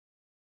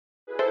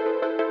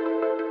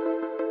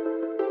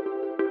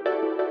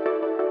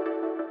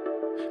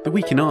The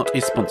Week in Art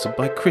is sponsored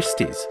by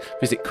Christie's.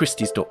 Visit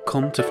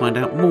christies.com to find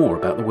out more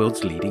about the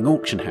world's leading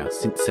auction house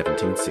since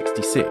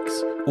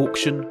 1766.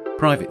 Auction,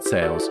 private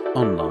sales,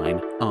 online,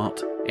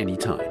 art,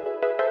 anytime.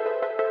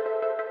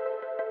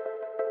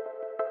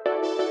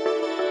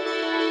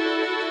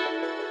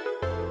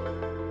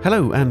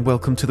 Hello and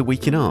welcome to The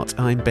Week in Art.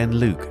 I'm Ben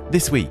Luke.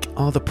 This week,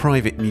 are the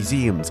private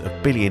museums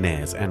of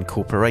billionaires and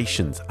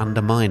corporations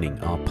undermining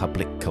our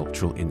public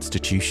cultural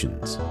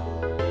institutions?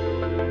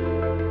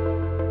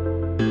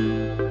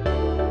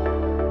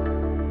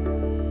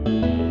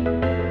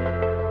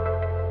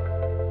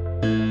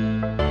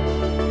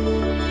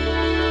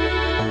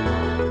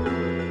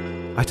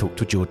 I talked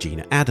to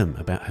Georgina Adam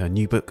about her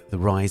new book, The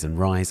Rise and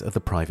Rise of the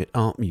Private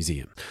Art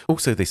Museum.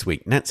 Also this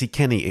week, Nancy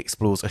Kenny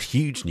explores a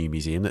huge new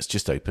museum that's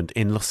just opened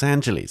in Los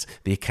Angeles,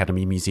 the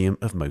Academy Museum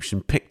of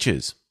Motion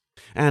Pictures.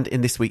 And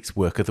in this week's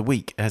Work of the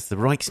Week, as the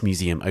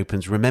Rijksmuseum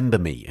opens Remember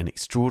Me, an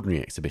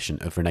extraordinary exhibition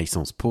of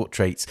Renaissance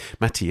portraits,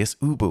 Matthias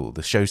Ubel,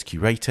 the show's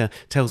curator,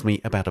 tells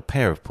me about a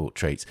pair of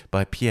portraits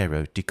by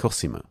Piero di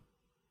Cosimo.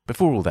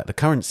 Before all that, the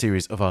current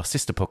series of our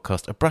sister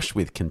podcast, A Brush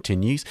With,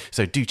 continues,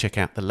 so do check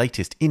out the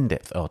latest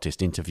in-depth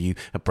artist interview,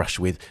 A Brush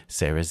With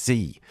Sarah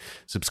Z.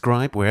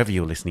 Subscribe wherever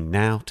you're listening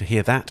now to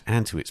hear that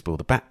and to explore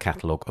the back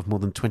catalogue of more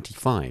than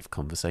 25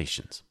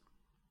 conversations.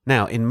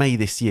 Now, in May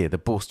this year, the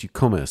Bourse du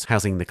Commerce,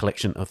 housing the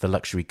collection of the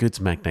luxury goods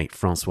magnate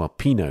François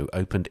Pinault,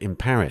 opened in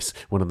Paris,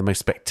 one of the most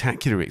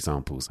spectacular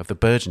examples of the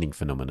burgeoning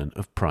phenomenon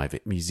of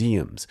private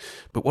museums.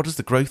 But what does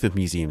the growth of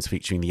museums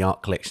featuring the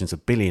art collections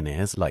of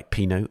billionaires like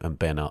Pinault and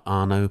Bernard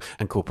Arnault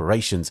and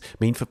corporations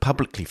mean for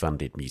publicly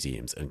funded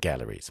museums and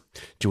galleries?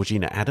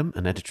 Georgina Adam,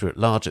 an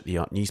editor-at-large at the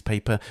art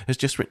newspaper, has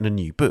just written a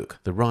new book,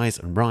 The Rise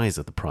and Rise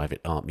of the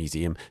Private Art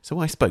Museum, so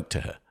I spoke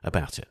to her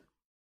about it.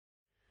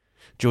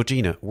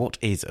 Georgina, what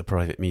is a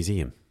private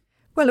museum?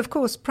 Well, of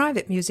course,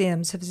 private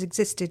museums have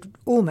existed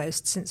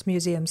almost since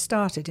museums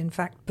started. In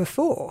fact,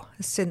 before,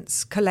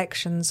 since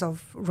collections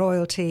of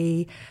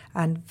royalty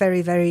and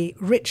very, very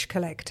rich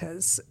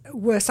collectors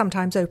were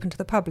sometimes open to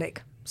the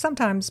public,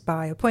 sometimes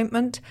by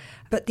appointment.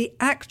 But the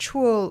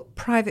actual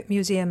private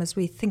museum, as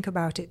we think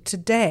about it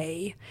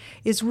today,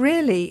 is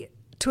really,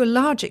 to a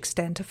large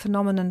extent, a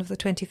phenomenon of the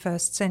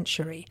 21st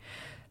century.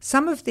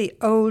 Some of the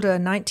older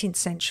 19th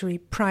century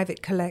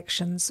private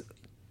collections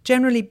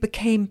generally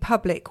became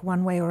public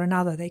one way or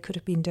another. They could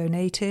have been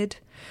donated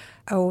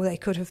or they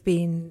could have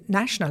been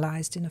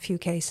nationalised in a few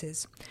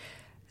cases.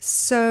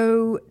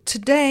 So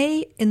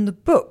today, in the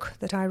book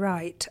that I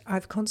write,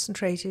 I've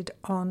concentrated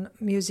on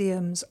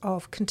museums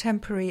of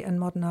contemporary and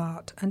modern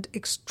art, and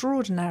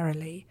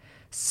extraordinarily,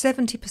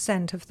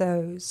 70% of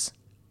those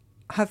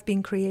have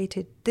been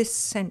created this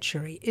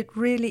century. It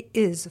really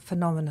is a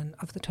phenomenon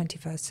of the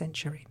 21st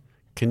century.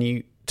 Can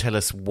you tell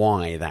us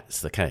why that's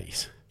the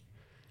case?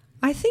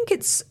 I think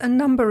it's a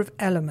number of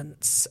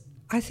elements.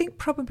 I think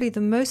probably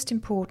the most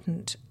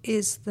important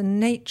is the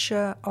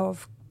nature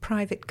of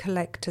private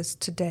collectors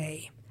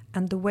today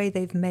and the way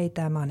they've made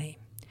their money.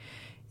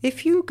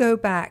 If you go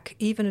back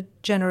even a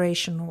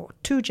generation or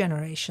two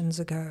generations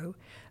ago,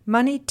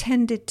 money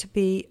tended to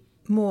be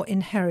more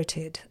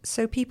inherited.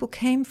 So people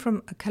came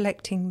from a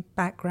collecting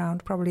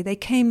background, probably. They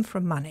came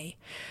from money.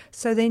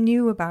 So they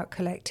knew about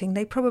collecting.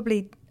 They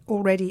probably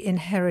already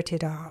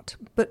inherited art.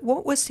 But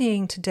what we're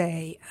seeing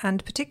today,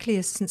 and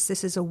particularly since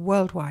this is a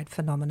worldwide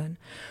phenomenon,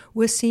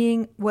 we're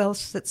seeing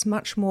wealth that's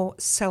much more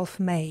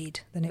self-made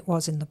than it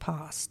was in the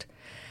past.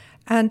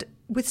 And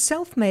with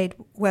self-made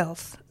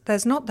wealth,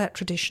 there's not that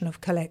tradition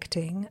of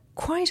collecting.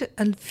 Quite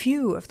a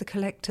few of the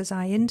collectors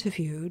I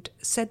interviewed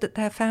said that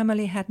their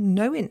family had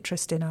no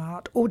interest in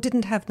art or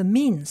didn't have the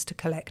means to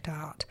collect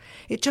art.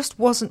 It just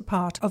wasn't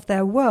part of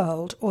their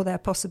world or their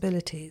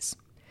possibilities.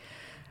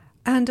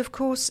 And of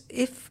course,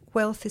 if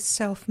wealth is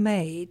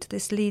self-made,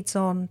 this leads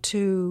on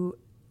to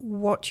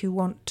what you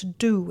want to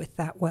do with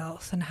that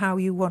wealth and how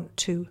you want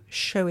to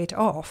show it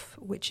off,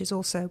 which is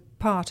also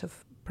part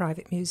of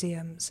private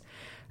museums,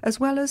 as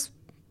well as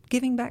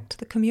giving back to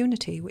the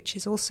community, which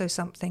is also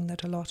something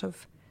that a lot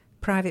of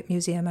private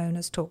museum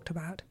owners talked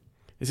about.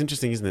 It's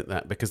interesting, isn't it,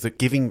 that? Because the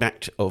giving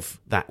back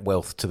of that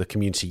wealth to the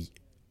community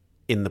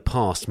in the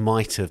past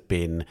might have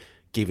been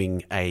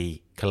giving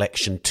a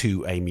collection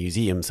to a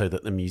museum so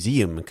that the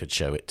museum could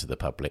show it to the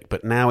public.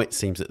 But now it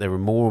seems that there are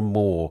more and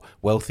more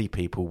wealthy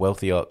people,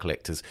 wealthy art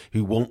collectors,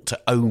 who want to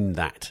own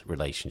that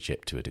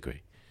relationship to a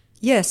degree.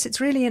 Yes,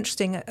 it's really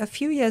interesting. A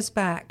few years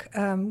back,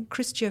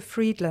 Chrystia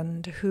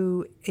Friedland,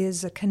 who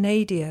is a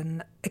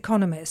Canadian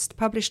economist,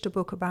 published a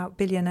book about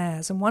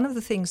billionaires. And one of the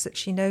things that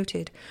she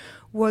noted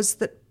was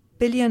that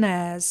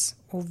billionaires,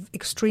 or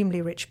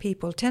extremely rich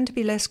people, tend to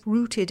be less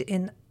rooted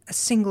in a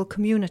single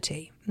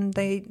community. And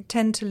they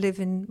tend to live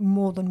in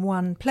more than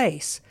one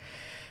place.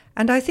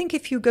 And I think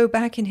if you go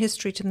back in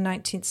history to the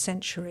 19th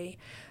century,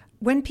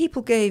 when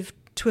people gave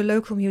to a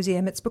local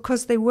museum, it's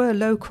because they were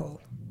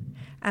local.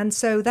 And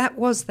so that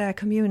was their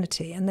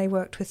community, and they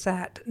worked with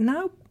that.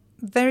 Now,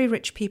 very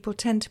rich people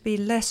tend to be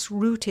less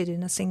rooted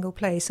in a single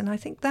place, and I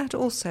think that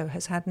also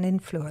has had an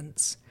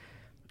influence.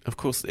 Of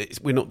course,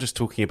 we're not just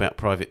talking about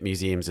private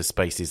museums as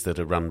spaces that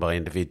are run by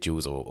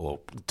individuals or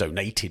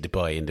donated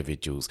by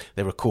individuals.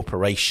 There are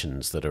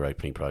corporations that are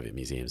opening private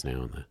museums now,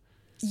 aren't there?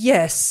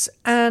 Yes,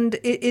 and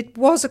it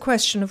was a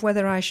question of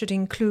whether I should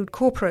include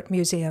corporate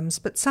museums,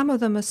 but some of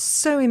them are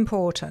so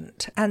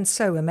important and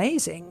so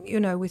amazing,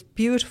 with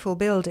beautiful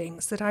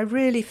buildings, that I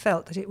really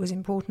felt that it was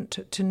important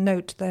to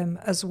note them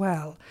as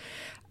well.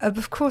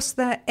 Of course,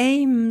 their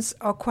aims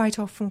are quite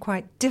often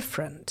quite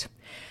different.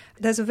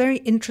 There's a very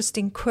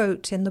interesting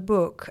quote in the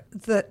book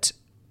that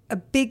a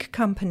big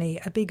company,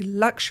 a big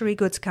luxury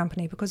goods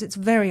company, because it's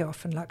very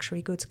often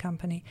luxury goods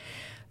company,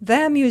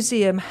 their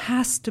museum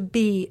has to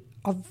be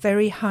of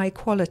very high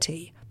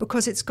quality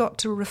because it's got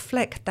to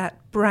reflect that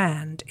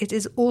brand. It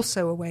is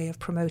also a way of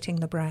promoting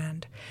the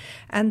brand.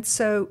 And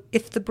so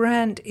if the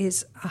brand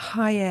is a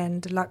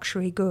high-end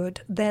luxury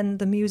good, then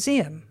the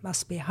museum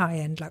must be a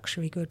high-end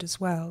luxury good as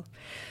well.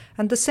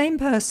 And the same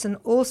person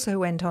also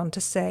went on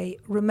to say,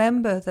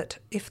 remember that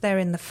if they're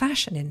in the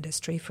fashion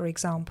industry, for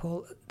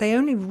example, they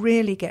only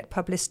really get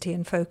publicity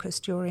and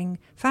focus during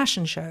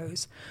fashion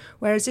shows.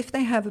 Whereas if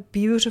they have a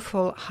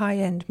beautiful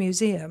high-end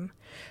museum,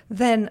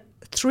 then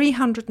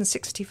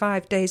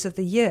 365 days of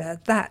the year,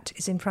 that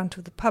is in front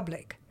of the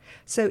public.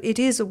 So it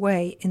is a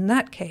way, in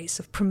that case,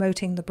 of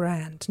promoting the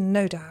brand,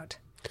 no doubt.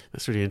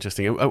 That's really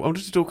interesting. I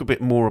wanted to talk a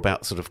bit more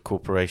about sort of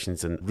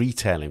corporations and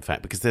retail, in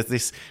fact, because there's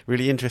this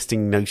really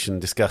interesting notion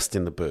discussed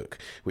in the book,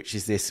 which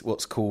is this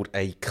what's called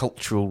a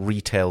cultural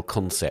retail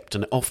concept.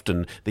 And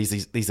often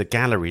these are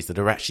galleries that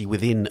are actually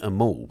within a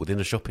mall, within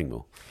a shopping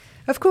mall.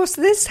 Of course,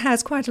 this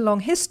has quite a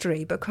long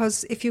history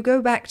because if you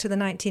go back to the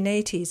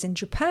 1980s in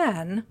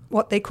Japan,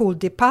 what they call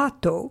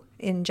depato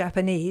in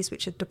Japanese,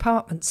 which are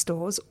department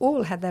stores,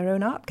 all had their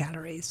own art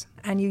galleries,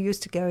 and you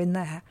used to go in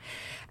there.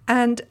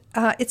 And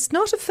it's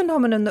not a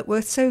phenomenon that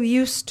we're so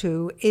used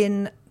to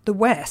in the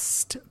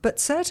West, but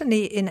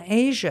certainly in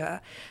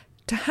Asia,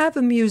 to have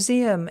a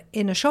museum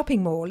in a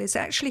shopping mall is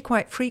actually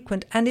quite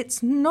frequent, and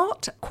it's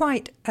not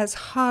quite as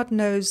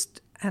hard-nosed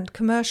and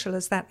commercial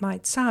as that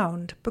might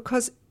sound,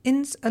 because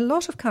in a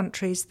lot of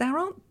countries, there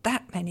aren't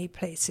that many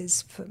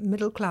places for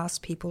middle-class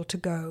people to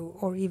go,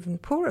 or even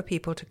poorer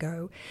people to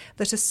go,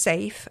 that are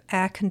safe,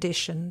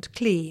 air-conditioned,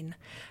 clean.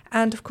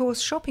 And, of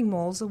course, shopping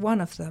malls are one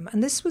of them.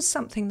 And this was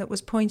something that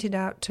was pointed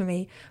out to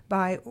me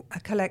by a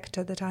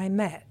collector that I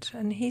met.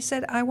 And he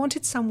said, I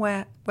wanted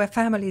somewhere where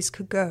families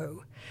could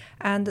go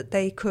and that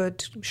they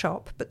could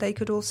shop, but they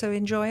could also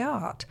enjoy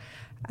art.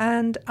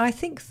 And I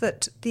think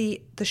that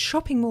the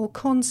shopping mall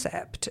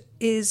concept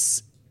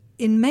is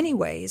in many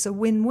ways a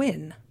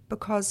win-win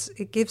because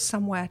it gives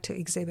somewhere to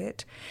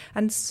exhibit.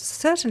 And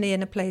certainly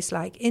in a place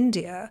like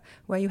India,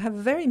 where you have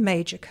a very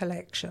major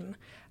collection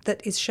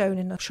that is shown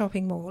in a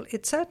shopping mall,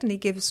 it certainly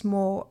gives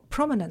more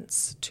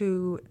prominence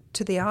to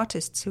the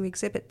artists who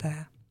exhibit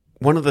there.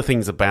 One of the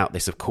things about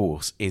this, of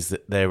course, is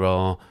that there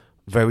are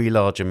very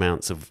large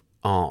amounts of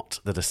art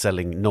that are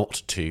selling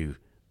not to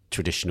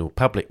traditional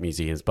public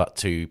museums but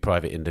to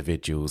private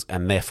individuals,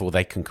 and therefore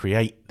they can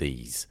create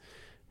these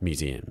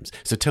museums.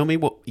 So tell me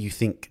what you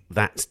think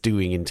that's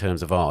doing in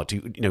terms of art.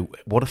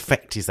 What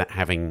effect is that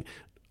having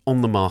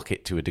on the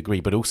market to a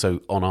degree, but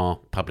also on our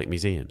public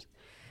museums?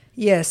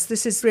 Yes,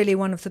 this is really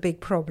one of the big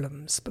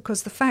problems,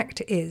 because the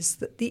fact is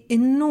that the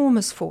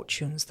enormous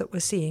fortunes that we're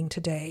seeing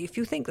today, if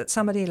you think that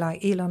somebody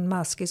like Elon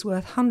Musk is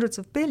worth hundreds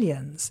of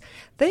billions,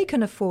 they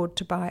can afford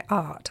to buy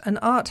art, and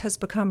art has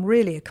become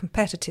really a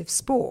competitive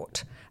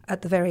sport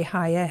at the very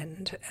high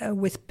end,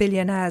 with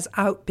billionaires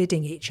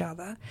outbidding each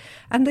other,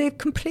 and they're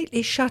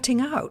completely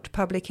shutting out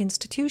public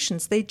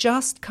institutions. They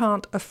just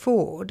can't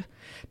afford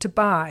to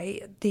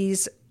buy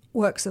these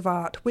works of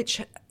art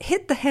which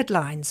hit the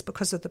headlines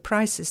because of the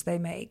prices they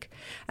make,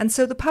 and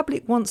so the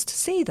public wants to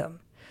see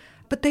them.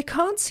 But they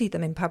can't see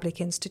them in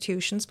public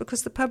institutions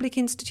because the public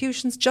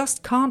institutions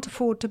just can't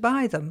afford to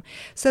buy them.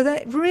 So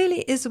that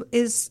really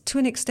is to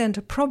an extent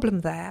a problem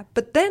there.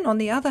 But then on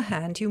the other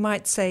hand, you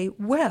might say,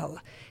 well,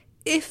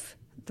 if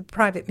the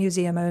private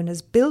museum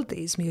owners build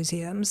these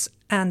museums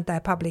and they're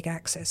public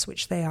access,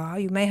 which they are,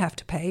 you may have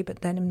to pay,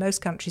 but then in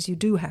most countries you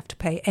do have to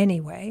pay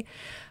anyway.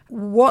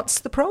 What's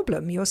the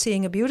problem? You're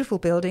seeing a beautiful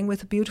building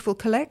with a beautiful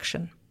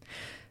collection.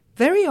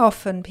 Very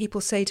often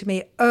people say to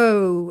me,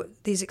 oh,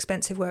 these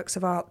expensive works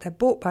of art, they're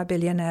bought by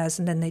billionaires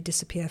and then they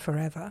disappear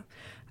forever.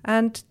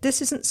 And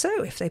this isn't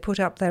so if they put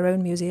up their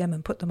own museum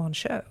and put them on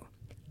show.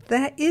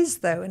 There is,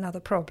 though, another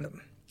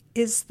problem,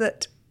 is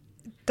that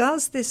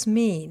does this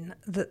mean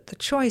that the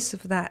choice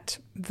of that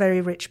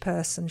very rich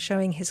person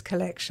showing his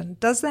collection,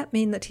 does that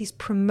mean that he's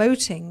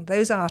promoting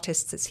those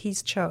artists as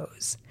he's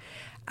chose?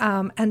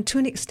 And to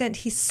an extent,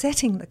 he's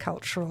setting the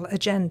cultural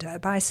agenda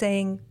by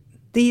saying,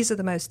 these are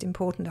the most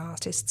important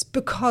artists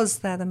because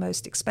they're the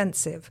most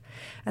expensive.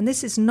 And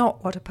this is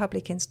not what a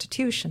public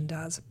institution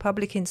does. A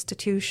public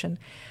institution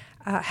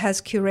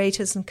has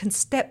curators and can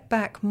step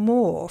back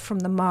more from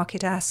the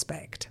market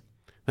aspect.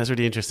 That's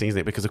really interesting, isn't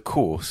it? Because, of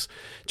course,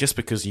 just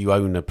because you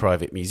own a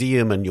private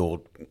museum and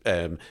you're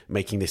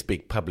making this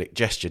big public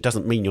gesture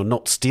doesn't mean you're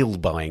not still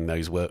buying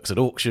those works at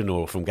auction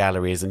or from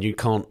galleries, and you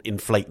can't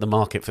inflate the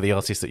market for the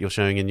artists that you're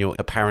showing in your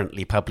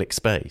apparently public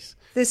space.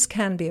 This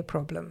can be a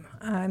problem.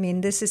 I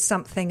mean, this is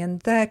something, and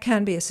there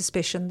can be a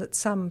suspicion that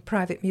some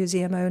private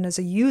museum owners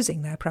are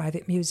using their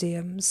private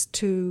museums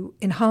to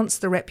enhance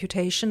the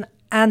reputation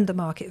and the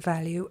market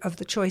value of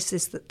the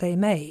choices that they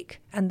make.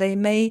 And they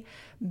may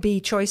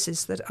be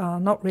choices that are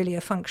not really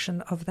a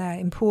function of their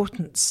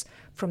importance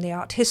from the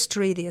art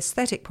history, the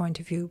aesthetic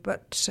point of view,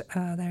 but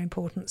their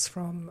importance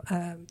from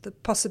the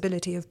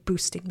possibility of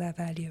boosting their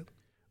value.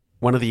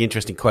 One of the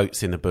interesting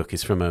quotes in the book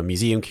is from a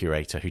museum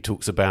curator who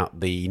talks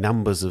about the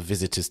numbers of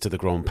visitors to the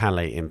Grand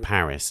Palais in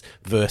Paris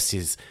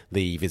versus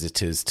the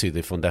visitors to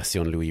the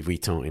Fondation Louis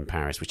Vuitton in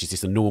Paris, which is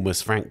this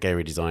enormous Frank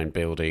Gehry designed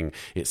building.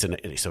 It's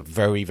a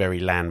very, very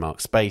landmark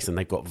space, and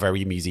they've got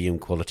very museum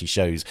quality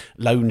shows,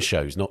 loan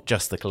shows, not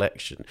just the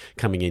collection,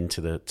 coming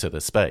into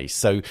the space.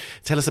 So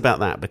tell us about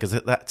that, because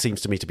that seems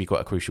to me to be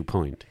quite a crucial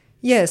point.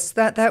 Yes,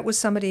 that was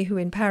somebody who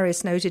in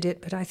Paris noted it,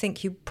 but I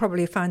think you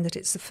probably find that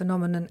it's a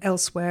phenomenon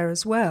elsewhere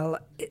as well.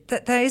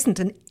 That there isn't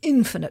an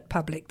infinite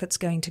public that's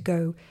going to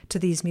go to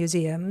these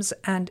museums,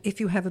 and if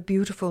you have a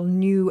beautiful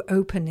new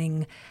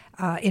opening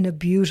in a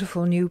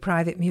beautiful new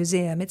private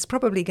museum, it's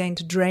probably going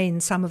to drain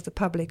some of the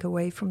public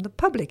away from the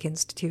public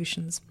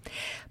institutions.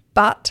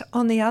 But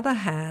on the other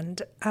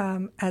hand,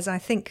 as I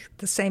think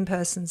the same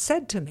person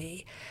said to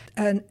me,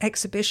 an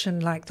exhibition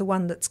like the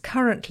one that's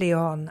currently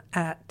on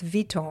at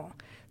Vuitton,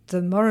 the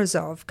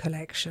Morozov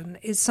collection,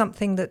 is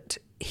something that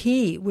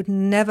he would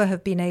never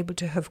have been able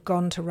to have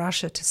gone to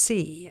Russia to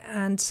see.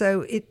 And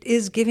so it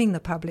is giving the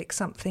public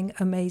something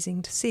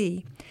amazing to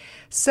see.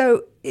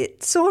 So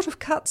it sort of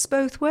cuts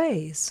both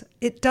ways.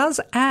 It does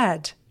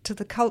add to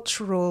the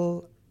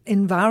cultural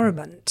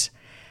environment,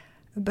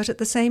 but at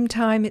the same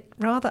time it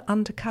rather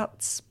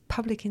undercuts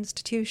public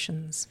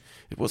institutions.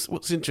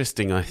 What's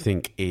interesting, I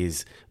think,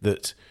 is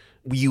that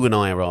you and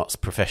I are arts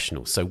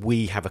professionals, so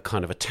we have a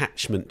kind of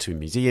attachment to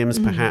museums,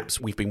 perhaps.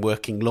 We've been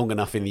working long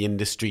enough in the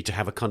industry to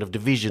have a kind of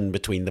division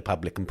between the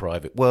public and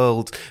private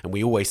world, and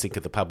we always think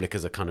of the public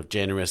as a kind of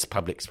generous,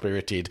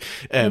 public-spirited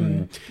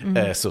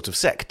sort of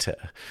sector.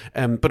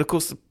 But of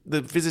course,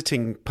 the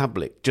visiting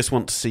public just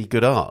want to see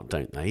good art,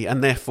 don't they?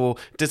 And therefore,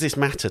 does this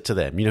matter to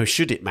them? You know,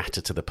 should it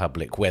matter to the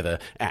public whether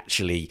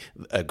actually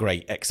a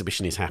great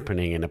exhibition is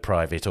happening in a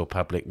private or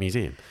public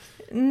museum?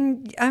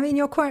 I mean,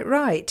 you're quite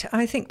right.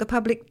 I think the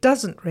public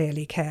doesn't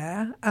really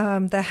care.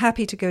 They're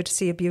happy to go to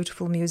see a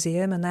beautiful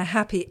museum, and they're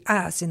happy,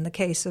 as in the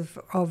case of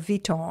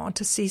Vuitton,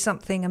 to see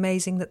something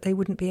amazing that they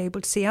wouldn't be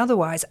able to see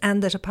otherwise,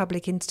 and that a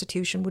public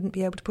institution wouldn't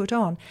be able to put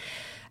on.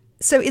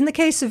 So in the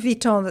case of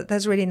Vuitton,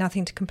 there's really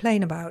nothing to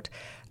complain about.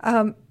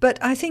 But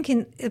I think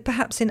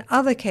perhaps in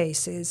other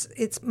cases,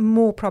 it's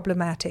more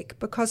problematic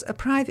because a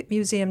private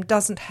museum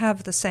doesn't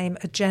have the same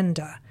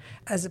agenda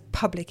as a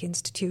public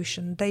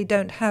institution. They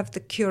don't have the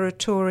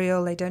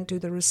curatorial, they don't do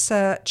the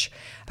research.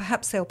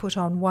 Perhaps they'll put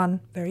on one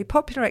very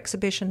popular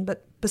exhibition,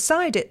 but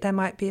beside it there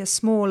might be a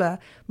smaller,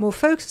 more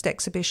focused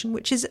exhibition,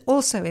 which is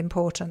also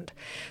important.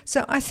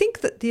 So I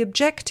think that the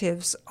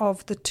objectives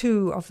of the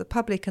two, of the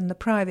public and the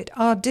private,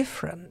 are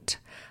different.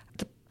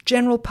 The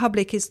general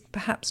public is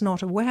perhaps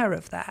not aware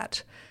of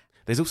that.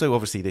 There's also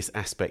obviously this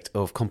aspect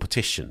of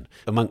competition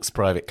amongst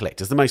private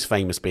collectors, the most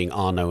famous being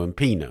Arnaud and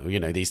Pinault, you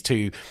know, these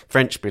two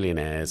French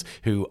billionaires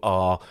who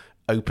are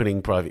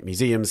opening private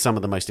museums, some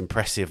of the most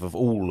impressive of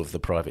all of the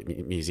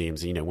private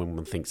museums, you know, when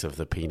one thinks of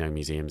the Pinault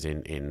museums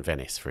in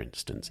Venice, for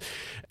instance.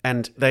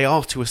 And they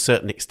are, to a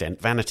certain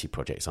extent, vanity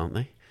projects, aren't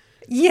they?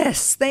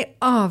 Yes, they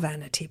are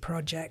vanity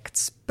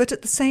projects, but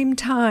at the same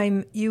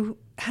time, you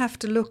have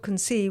to look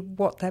and see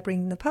what they're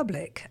bringing the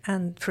public.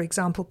 And, for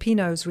example,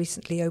 Pinault's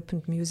recently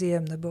opened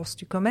museum, the Bourse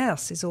du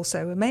Commerce, is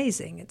also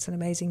amazing. It's an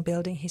amazing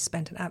building. He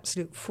spent an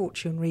absolute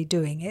fortune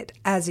redoing it,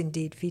 as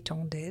indeed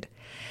Vuitton did.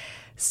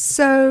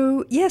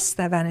 So, yes,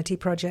 they're vanity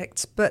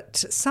projects, but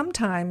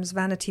sometimes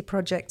vanity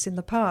projects in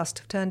the past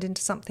have turned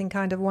into something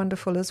kind of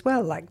wonderful as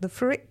well, like the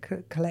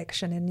Frick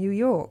collection in New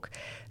York.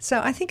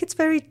 So I think it's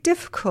very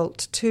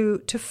difficult to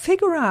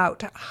figure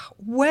out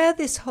where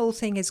this whole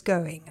thing is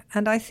going.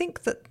 And I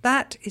think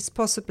that is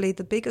possibly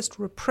the biggest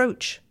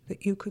reproach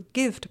that you could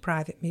give to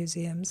private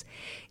museums,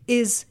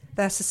 is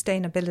their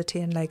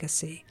sustainability and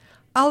legacy.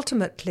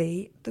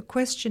 Ultimately, the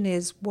question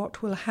is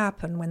what will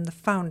happen when the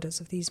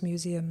founders of these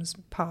museums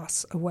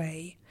pass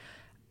away.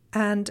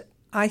 And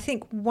I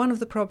think one of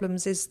the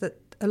problems is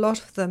that a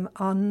lot of them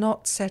are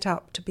not set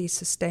up to be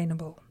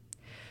sustainable.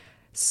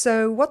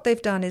 So what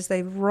they've done is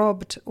they've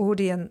robbed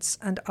audience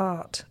and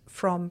art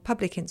from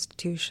public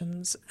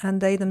institutions, and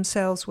they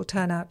themselves will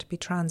turn out to be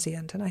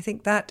transient. And I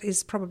think that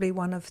is probably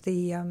one of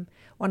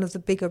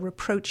the bigger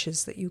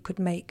reproaches that you could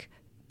make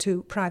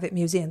to private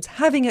museums,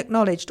 having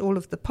acknowledged all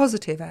of the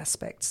positive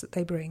aspects that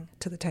they bring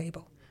to the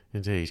table.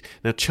 Indeed.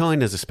 Now,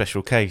 China's a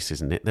special case,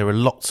 isn't it? There are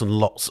lots and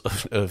lots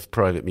of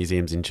private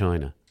museums in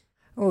China.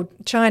 Well,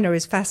 China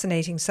is a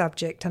fascinating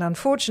subject, and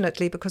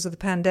unfortunately, because of the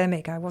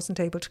pandemic, I wasn't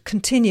able to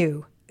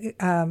continue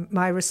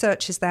my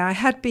researches there. I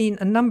had been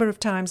a number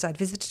of times, I'd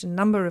visited a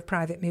number of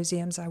private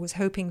museums. I was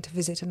hoping to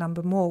visit a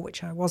number more,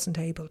 which I wasn't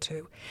able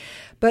to.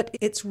 But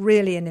it's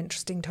really an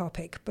interesting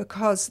topic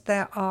because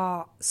there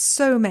are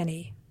so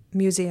many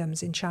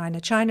museums in China.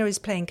 China is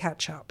playing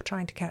catch-up,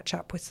 trying to catch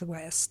up with the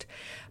West.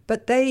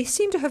 But they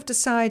seem to have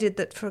decided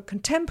that for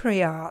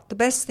contemporary art, the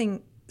best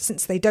thing,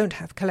 since they don't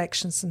have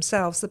collections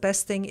themselves, the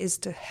best thing is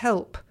to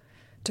help,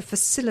 to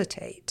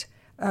facilitate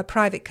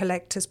private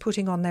collectors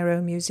putting on their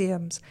own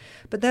museums.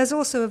 But there's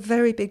also a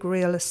very big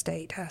real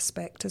estate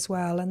aspect as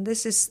well, and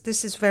this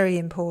is very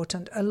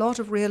important. A lot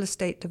of real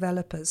estate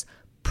developers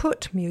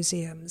put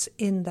museums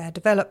in their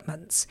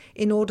developments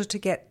in order to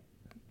get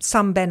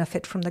some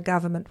benefit from the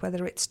government,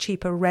 whether it's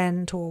cheaper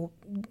rent or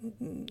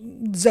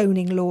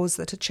zoning laws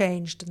that are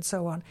changed and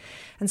so on.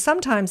 And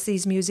sometimes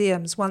these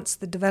museums, once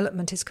the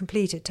development is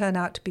completed, turn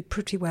out to be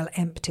pretty well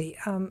empty.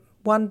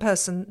 One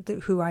person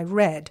who I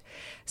read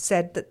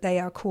said that they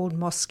are called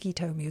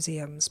mosquito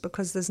museums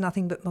because there's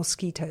nothing but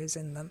mosquitoes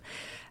in them.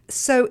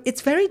 So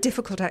it's very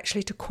difficult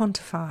actually to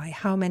quantify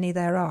how many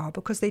there are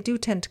because they do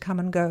tend to come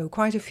and go.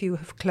 Quite a few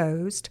have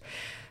closed.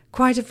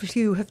 Quite a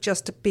few have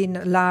just been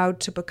allowed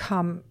to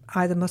become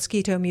either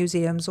mosquito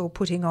museums or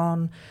putting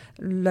on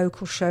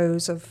local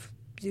shows of,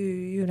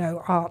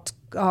 art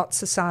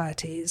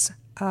societies.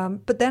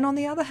 But then on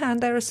the other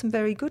hand, there are some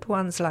very good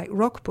ones like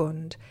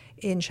Rockbund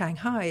in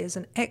Shanghai is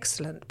an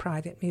excellent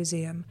private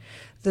museum.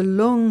 The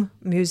Lung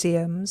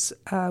museums,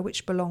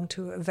 which belong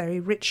to a very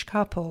rich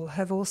couple,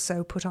 have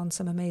also put on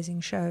some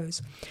amazing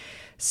shows.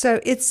 So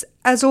it's,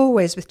 as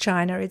always with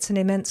China, it's an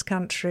immense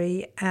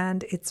country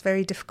and it's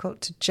very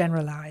difficult to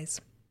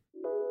generalize.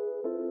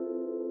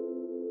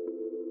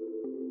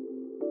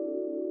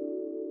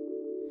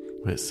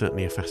 Well, it's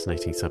certainly a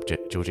fascinating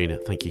subject, Georgina.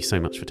 Thank you so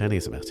much for telling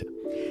us about it.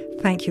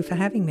 Thank you for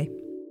having me.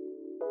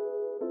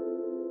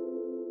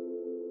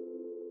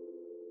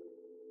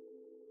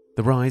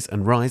 The Rise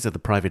and Rise of the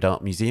Private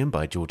Art Museum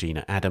by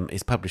Georgina Adam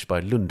is published by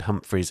Lund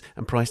Humphreys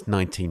and priced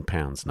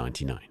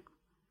 £19.99.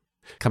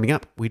 Coming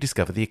up, we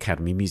discover the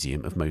Academy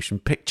Museum of Motion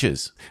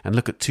Pictures and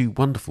look at two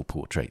wonderful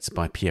portraits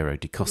by Piero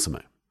di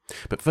Cosimo.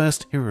 But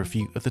first, here are a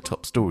few of the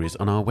top stories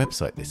on our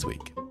website this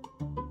week.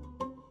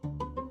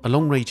 A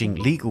long-raging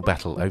legal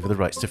battle over the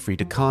rights to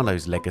Frida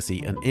Kahlo's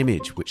legacy and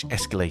image, which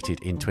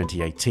escalated in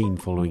 2018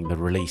 following the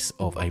release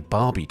of a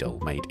Barbie doll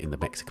made in the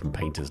Mexican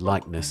painter's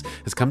likeness,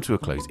 has come to a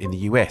close in the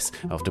US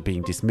after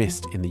being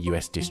dismissed in the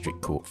US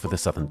District Court for the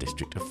Southern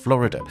District of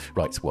Florida,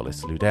 writes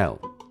Wallace Ludell.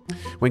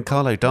 When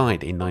Kahlo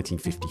died in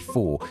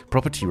 1954,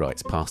 property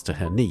rights passed to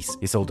her niece,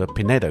 Isolda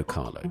Pinedo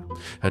Kahlo.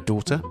 Her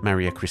daughter,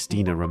 Maria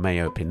Cristina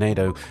Romeo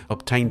Pinedo,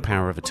 obtained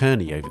power of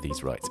attorney over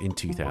these rights in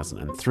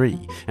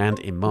 2003, and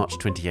in March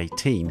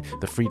 2018,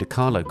 the Frida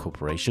Kahlo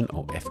Corporation,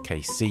 or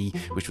FKC,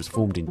 which was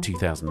formed in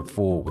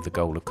 2004 with the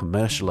goal of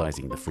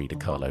commercialising the Frida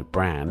Kahlo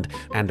brand,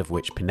 and of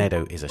which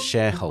Pinedo is a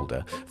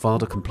shareholder,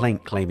 filed a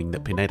complaint claiming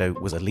that Pinedo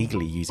was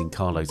illegally using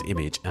Kahlo's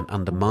image and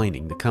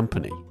undermining the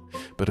company.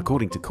 But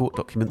according to court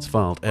documents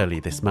filed earlier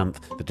this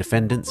month, the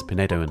defendants,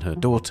 Pinedo and her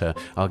daughter,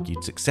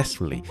 argued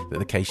successfully that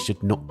the case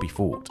should not be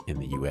fought in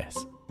the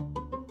US.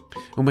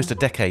 Almost a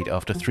decade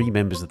after three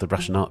members of the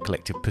Russian art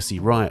collective Pussy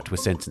Riot were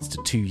sentenced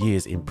to 2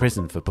 years in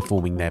prison for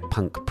performing their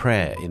punk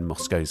prayer in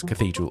Moscow's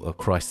Cathedral of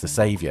Christ the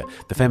Saviour,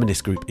 the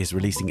feminist group is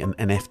releasing an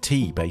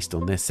NFT based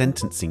on their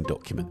sentencing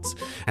documents.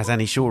 As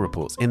Annie Shaw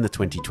reports, in the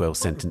 2012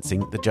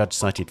 sentencing, the judge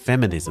cited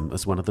feminism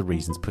as one of the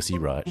reasons Pussy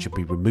Riot should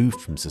be removed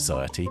from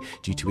society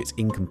due to its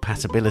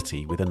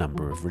incompatibility with a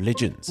number of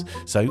religions.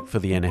 So, for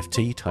the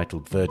NFT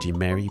titled Virgin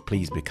Mary,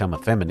 Please Become a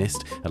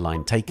Feminist, a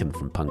line taken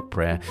from punk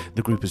prayer,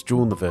 the group has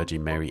drawn the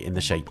Virgin Mary in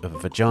the shape of a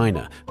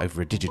vagina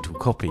over a digital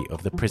copy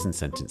of the prison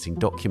sentencing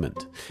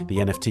document. The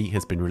NFT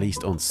has been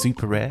released on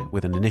Super Rare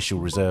with an initial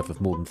reserve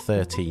of more than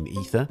 13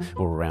 Ether,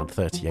 or around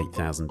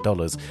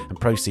 $38,000, and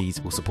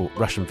proceeds will support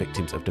Russian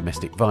victims of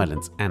domestic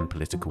violence and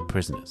political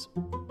prisoners.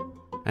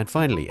 And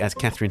finally, as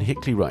Catherine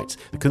Hickley writes,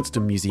 the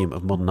Kunsten Museum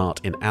of Modern Art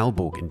in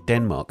Aalborg in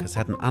Denmark has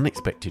had an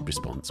unexpected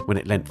response when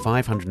it lent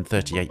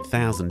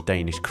 538,000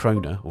 Danish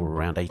kroner, or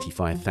around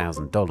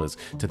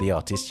 $85,000, to the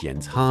artist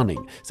Jens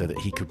Harning so that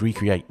he could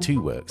recreate two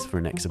works for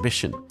an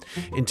exhibition.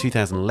 In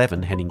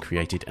 2011, Henning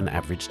created an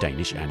average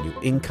Danish annual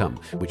income,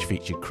 which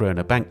featured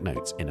kroner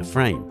banknotes in a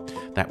frame.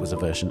 That was a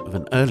version of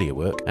an earlier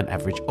work, an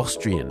average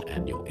Austrian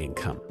annual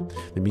income.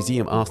 The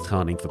museum asked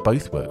Harning for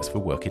both works for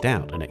Work It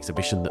Out, an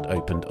exhibition that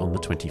opened on the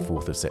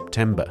 24th of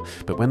September,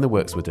 but when the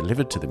works were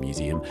delivered to the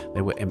museum,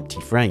 they were empty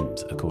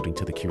frames, according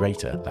to the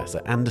curator Lasse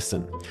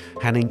Andersen.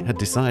 Hanning had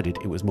decided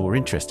it was more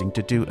interesting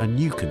to do a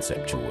new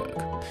conceptual work,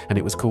 and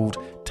it was called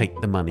Take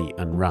the Money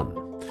and Run.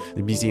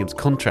 The museum's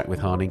contract with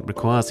Harning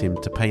requires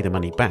him to pay the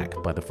money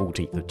back by the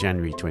 14th of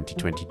January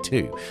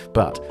 2022,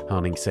 but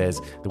Harning says,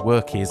 "The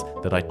work is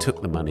that I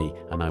took the money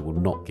and I will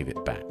not give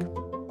it back."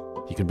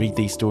 You can read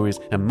these stories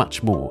and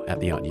much more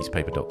at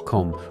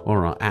theartnewspaper.com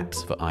or our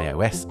apps for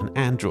iOS and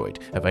Android,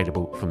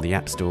 available from the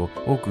App Store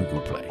or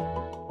Google Play.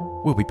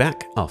 We'll be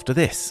back after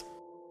this.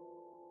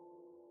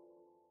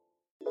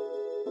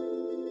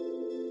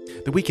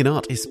 The Week in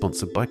Art is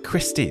sponsored by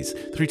Christie's.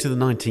 Through to the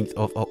 19th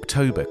of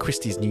October,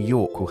 Christie's New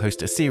York will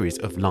host a series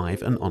of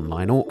live and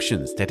online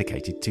auctions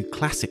dedicated to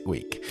Classic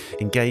Week.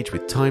 Engage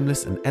with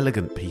timeless and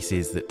elegant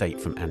pieces that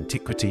date from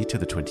antiquity to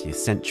the 20th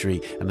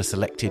century and are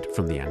selected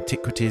from the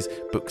antiquities,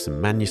 books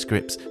and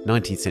manuscripts,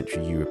 19th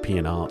century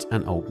European art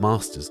and Old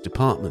Masters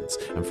departments,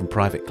 and from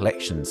private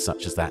collections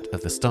such as that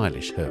of the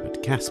stylish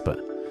Herbert Casper.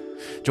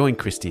 Join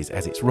Christie's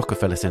as its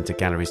Rockefeller Center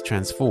galleries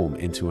transform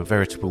into a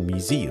veritable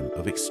museum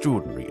of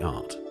extraordinary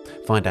art.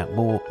 Find out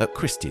more at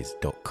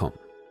christies.com.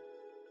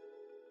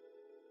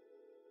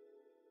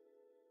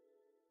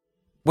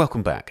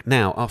 Welcome back.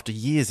 Now, after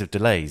years of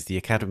delays, the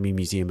Academy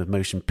Museum of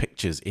Motion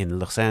Pictures in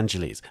Los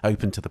Angeles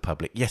opened to the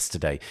public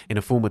yesterday in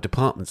a former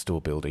department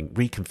store building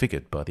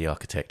reconfigured by the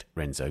architect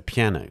Renzo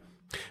Piano.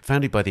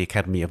 Founded by the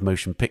Academy of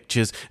Motion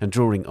Pictures and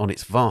drawing on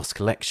its vast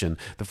collection,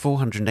 the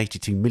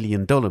 $482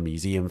 million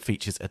museum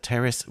features a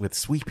terrace with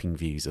sweeping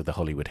views of the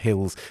Hollywood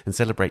Hills and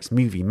celebrates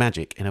movie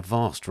magic in a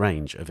vast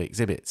range of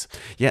exhibits.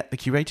 Yet the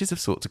curators have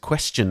sought to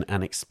question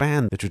and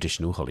expand the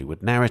traditional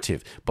Hollywood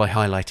narrative by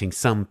highlighting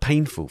some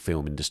painful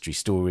film industry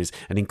stories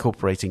and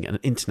incorporating an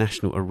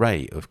international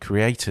array of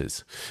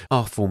creators.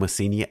 Our former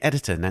senior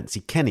editor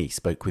Nancy Kenny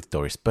spoke with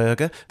Doris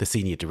Berger, the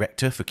senior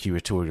director for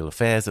curatorial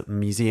affairs at the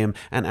museum,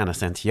 and Anna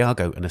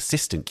Santiago, an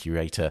assistant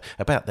curator,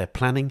 about their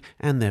planning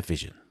and their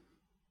vision.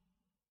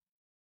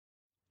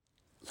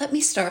 Let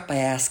me start by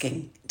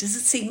asking, does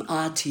it seem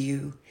odd to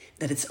you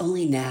that it's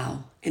only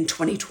now, in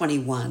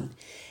 2021,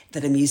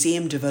 that a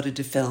museum devoted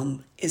to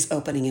film is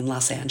opening in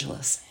Los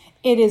Angeles?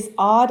 It is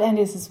odd and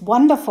it is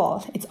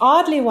wonderful. It's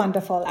oddly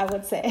wonderful, I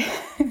would say.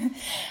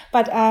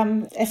 But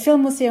a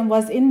film museum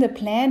was in the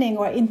planning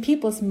or in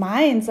people's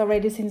minds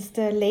already since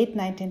the late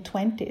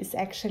 1920s,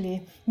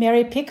 actually.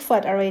 Mary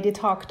Pickford already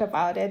talked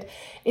about it.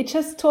 It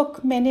just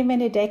took many,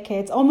 many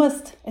decades,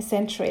 almost a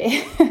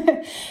century,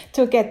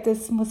 to get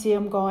this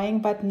museum going.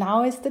 But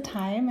now is the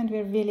time and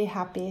we're really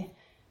happy.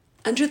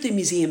 Under the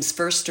museum's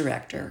first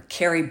director,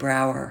 Carrie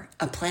Brower,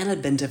 a plan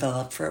had been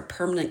developed for a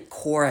permanent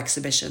core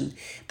exhibition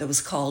that was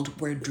called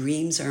Where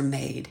Dreams Are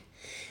Made.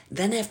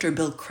 Then after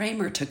Bill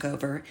Kramer took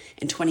over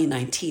in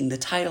 2019, the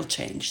title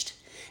changed.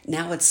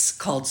 Now it's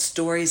called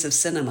Stories of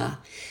Cinema.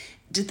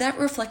 Did that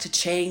reflect a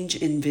change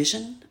in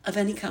vision of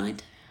any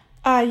kind?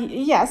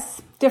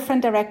 Yes,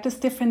 different directors,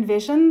 different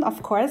vision,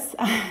 of course.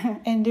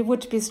 And it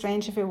would be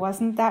strange if it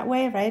wasn't that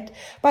way, right?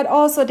 But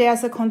also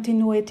there's a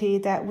continuity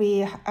that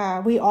we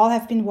all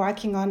have been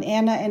working on.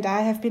 Anna and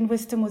I have been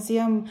with the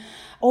museum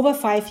over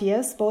 5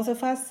 years, both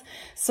of us.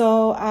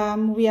 So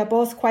we are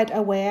both quite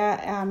aware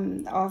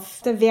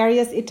of the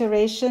various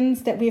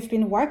iterations that we've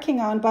been working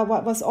on. But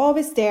what was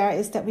always there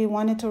is that we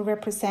wanted to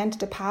represent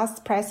the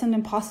past, present,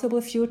 and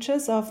possible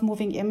futures of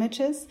moving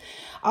images.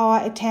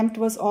 Our attempt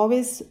was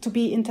always to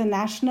be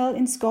international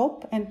in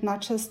scope and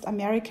not just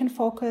American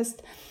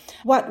focused.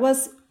 What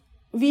was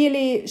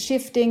really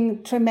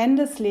shifting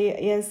tremendously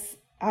is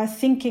our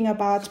thinking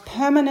about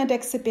permanent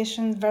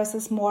exhibitions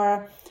versus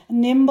more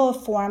nimble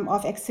form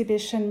of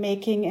exhibition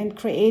making and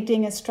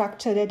creating a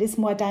structure that is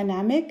more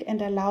dynamic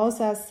and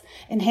allows us,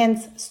 and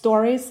hence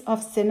stories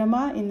of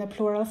cinema in the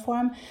plural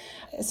form,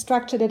 a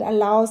structure that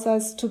allows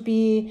us to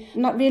be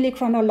not really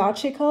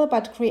chronological,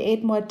 but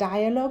create more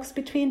dialogues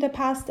between the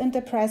past and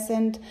the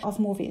present of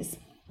movies.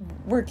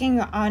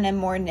 Working on a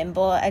more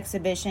nimble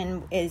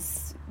exhibition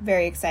is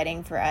very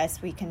exciting for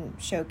us. We can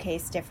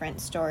showcase different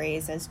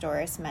stories, as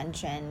Doris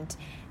mentioned,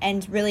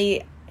 and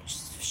really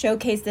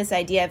showcase this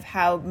idea of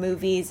how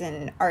movies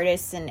and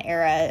artists and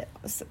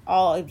eras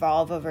all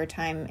evolve over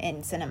time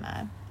in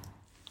cinema.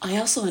 I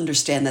also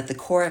understand that the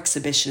core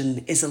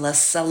exhibition is a less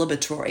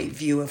celebratory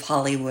view of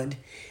Hollywood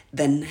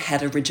than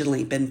had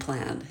originally been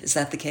planned. Is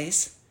that the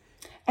case?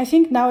 I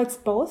think now it's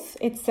both.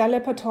 It's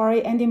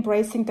celebratory and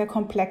embracing the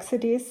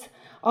complexities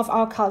of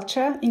our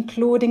culture,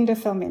 including the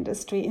film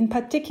industry. In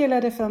particular,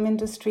 the film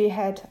industry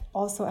had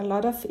also a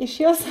lot of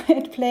issues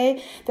at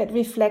play that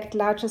reflect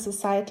larger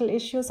societal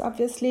issues,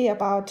 obviously,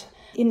 about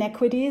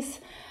inequities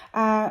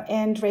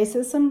and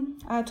racism,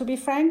 to be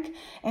frank,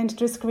 and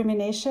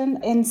discrimination.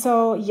 And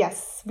so,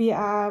 yes, we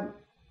are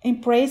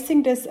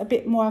embracing this a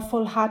bit more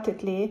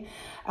full-heartedly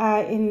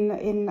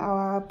in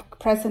our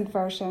present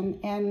version.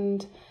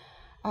 And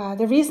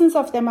the reasons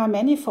of them are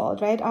manifold,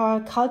 right?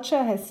 Our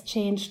culture has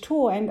changed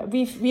too, and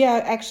we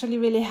are actually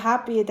really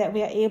happy that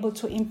we are able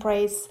to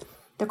embrace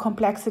the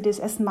complexities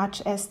as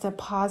much as the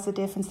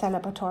positive and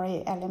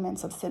celebratory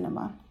elements of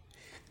cinema.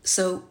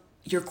 So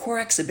your core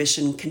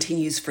exhibition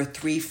continues for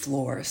 3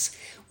 floors.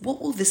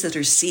 What will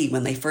visitors see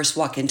when they first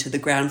walk into the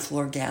ground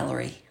floor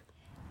gallery?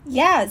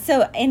 Yeah,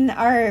 so in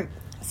our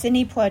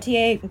Sidney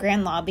Poitier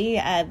Grand Lobby,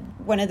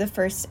 one of the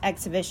first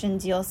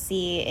exhibitions you'll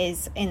see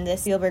is in the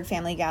Spielberg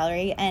Family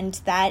Gallery, and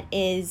that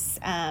is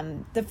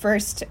the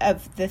first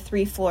of the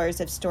 3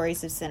 floors of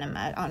Stories of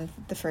Cinema on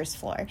the first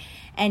floor.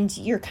 And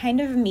you're kind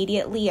of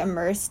immediately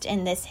immersed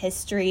in this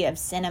history of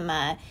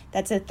cinema.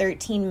 That's a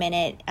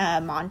 13-minute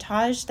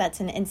montage. That's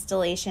an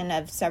installation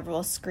of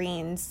several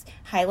screens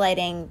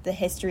highlighting the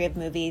history of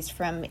movies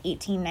from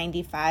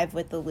 1895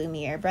 with the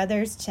Lumiere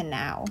brothers to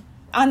now.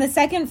 On the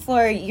second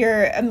floor,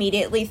 you're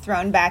immediately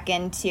thrown back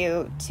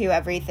into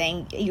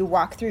everything. You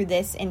walk through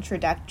this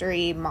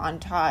introductory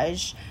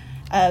montage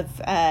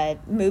of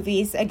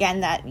movies,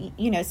 again, that,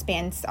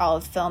 spans all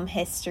of film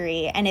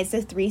history. And it's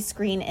a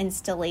 3-screen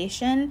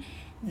installation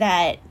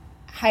that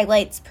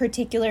highlights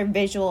particular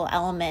visual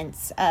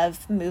elements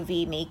of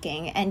movie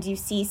making. And you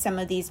see some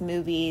of these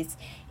movies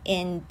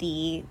in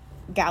the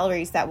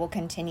galleries that will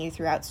continue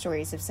throughout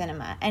Stories of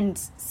Cinema. And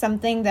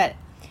something that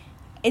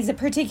is a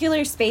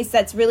particular space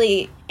that's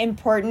really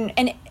important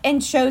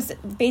and shows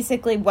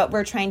basically what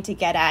we're trying to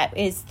get at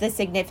is the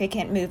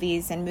significant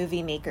movies and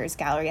movie makers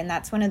gallery. And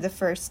that's one of the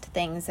first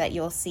things that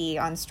you'll see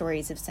on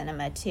Stories of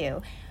Cinema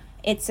too.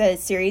 It's a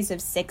series of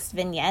 6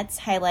 vignettes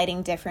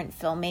highlighting different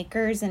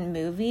filmmakers and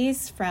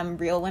movies, from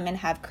Real Women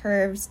Have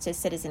Curves to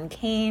Citizen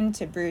Kane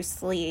to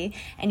Bruce Lee.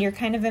 And you're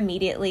kind of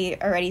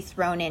immediately already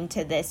thrown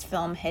into this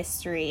film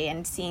history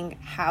and seeing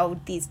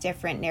how these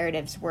different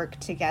narratives work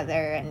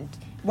together and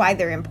why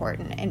they're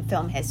important in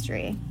film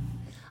history.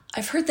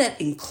 I've heard that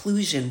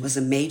inclusion was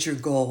a major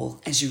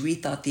goal as you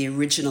rethought the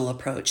original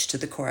approach to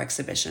the core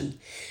exhibition.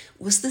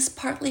 Was this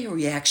partly a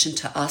reaction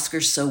to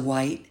Oscars So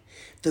White,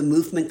 the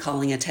movement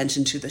calling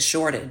attention to the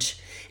shortage,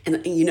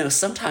 and,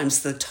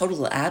 sometimes the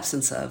total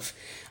absence of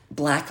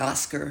Black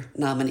Oscar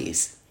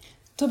nominees?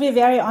 To be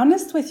very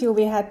honest with you,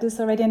 we had this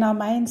already in our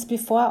minds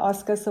before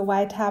Oscar So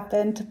White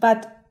happened,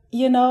 but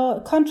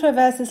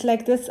controversies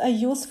like this are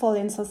useful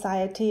in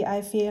society,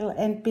 I feel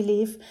and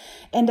believe,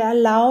 and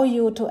allow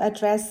you to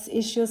address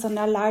issues on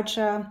a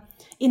larger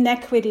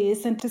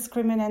inequities and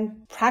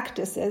discriminant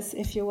practices,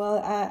 if you will,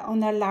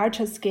 on a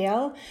larger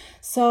scale.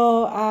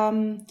 So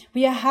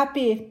we are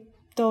happy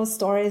those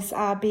stories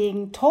are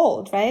being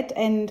told, right?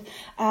 And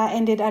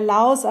it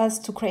allows us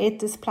to create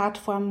this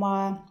platform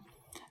where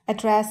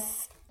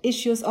address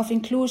issues of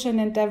inclusion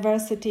and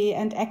diversity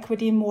and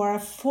equity more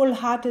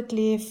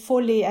full-heartedly,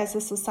 fully as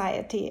a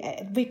society.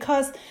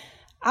 Because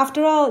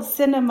after all,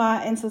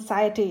 cinema and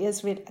society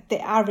they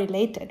are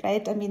related,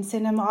 right? I mean,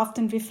 cinema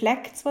often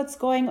reflects what's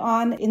going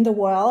on in the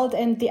world,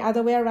 and the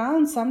other way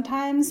around.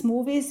 Sometimes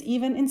movies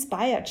even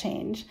inspire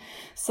change.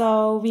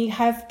 So we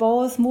have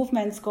both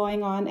movements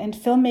going on, and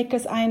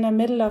filmmakers are in the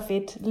middle of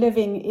it,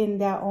 living in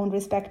their own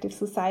respective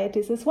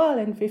societies as well,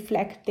 and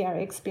reflect their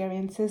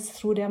experiences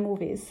through their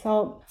movies.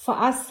 So for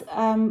us,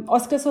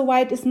 Oscar So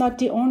White is not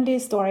the only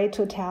story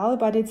to tell,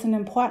 but it's an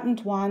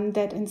important one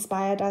that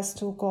inspired us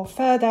to go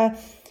further.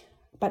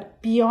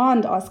 But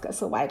beyond Oscar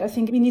So White, I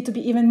think we need to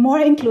be even more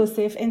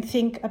inclusive and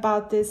think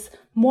about this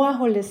more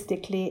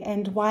holistically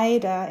and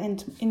wider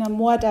and in a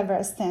more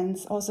diverse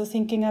sense. Also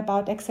thinking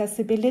about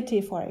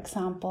accessibility, for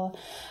example.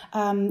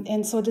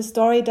 And so the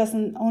story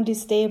doesn't only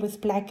stay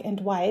with black and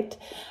white,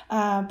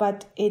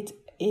 but it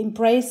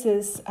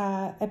embraces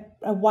a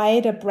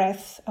wider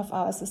breadth of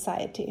our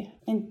society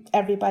and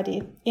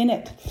everybody in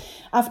it.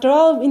 After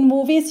all, in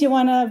movies, you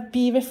want to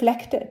be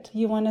reflected.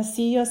 You want to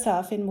see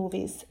yourself in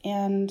movies.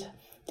 And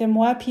the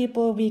more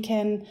people we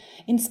can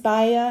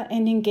inspire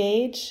and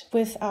engage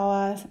with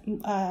our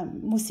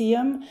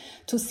museum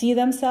to see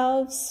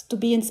themselves, to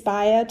be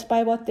inspired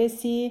by what they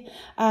see,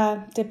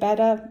 the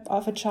better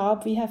of a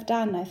job we have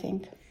done, I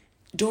think.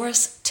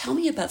 Doris, tell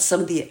me about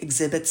some of the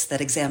exhibits that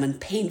examine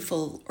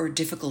painful or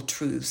difficult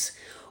truths,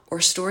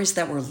 or stories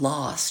that were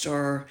lost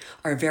or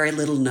are very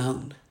little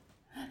known.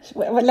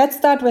 Well, let's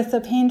start with the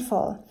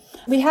painful.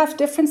 We have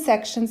different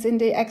sections in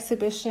the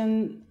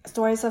exhibition,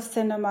 Stories of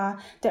Cinema,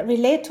 that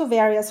relate to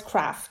various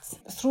crafts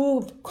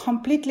through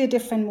completely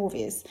different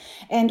movies.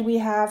 And we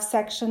have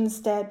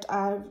sections that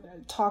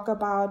talk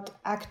about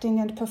acting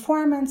and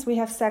performance. We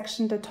have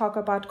sections that talk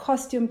about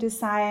costume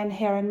design,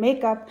 hair and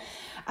makeup.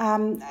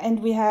 And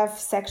we have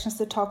sections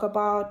that talk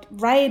about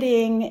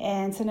writing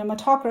and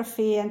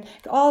cinematography and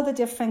all the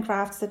different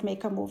crafts that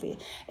make a movie.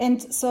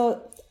 And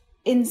so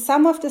in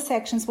some of the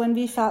sections, when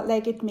we felt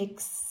like it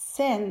makes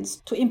sense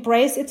to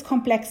embrace its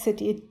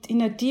complexity in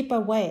a deeper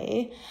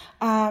way,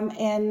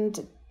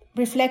 and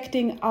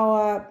reflecting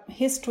our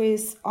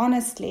histories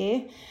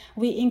honestly,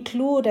 we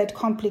included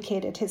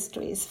complicated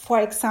histories. For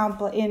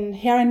example, in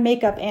hair and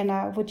makeup,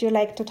 Anna, would you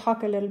like to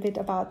talk a little bit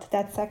about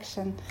that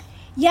section?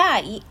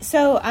 Yeah,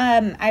 so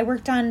I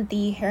worked on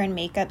the hair and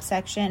makeup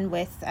section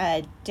with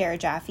Dara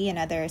Jaffe,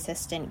 another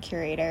assistant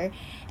curator,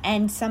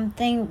 and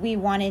something we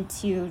wanted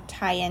to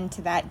tie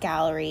into that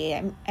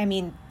gallery. I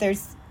mean,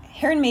 there's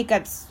hair and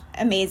makeup's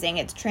amazing.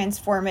 It's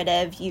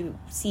transformative. You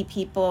see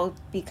people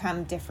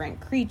become different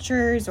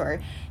creatures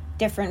or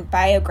different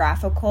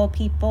biographical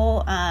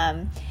people.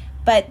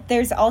 But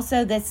there's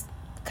also this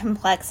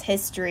complex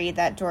history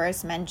that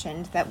Doris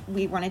mentioned that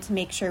we wanted to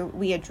make sure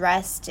we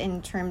addressed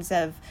in terms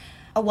of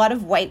a lot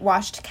of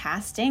whitewashed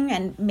casting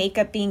and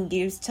makeup being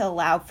used to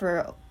allow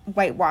for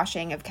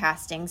whitewashing of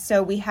casting.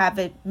 So we have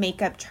a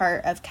makeup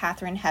chart of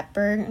Katharine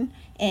Hepburn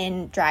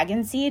in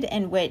Dragonseed,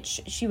 in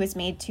which she was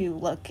made to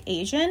look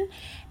Asian,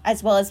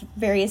 as well as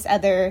various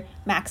other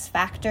Max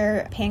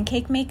Factor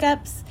pancake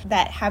makeups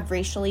that have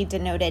racially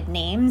denoted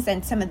names.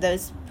 And some of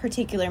those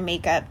particular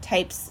makeup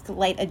types,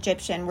 light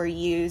Egyptian, were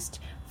used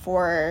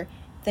for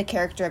the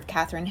character of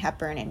Katharine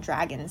Hepburn in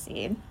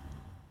Dragonseed.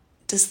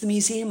 Does the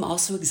museum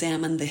also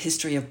examine the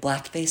history of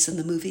blackface in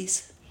the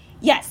movies?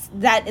 Yes,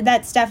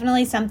 that's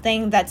definitely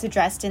something that's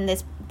addressed in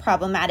this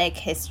problematic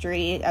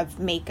history of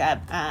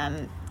makeup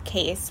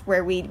case,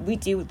 where we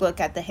do look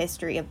at the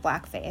history of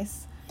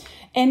blackface.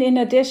 And in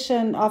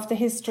addition of the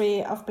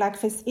history of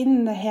blackface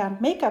in the hair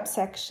and makeup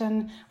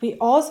section, we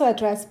also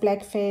address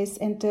blackface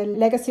and the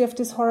legacy of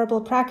this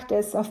horrible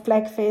practice of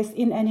blackface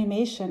in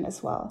animation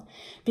as well,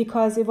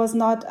 because it was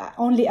not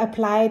only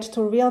applied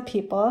to real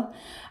people,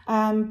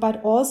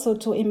 but also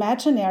to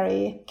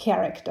imaginary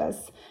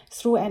characters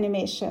through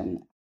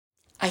animation.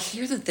 I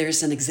hear that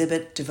there's an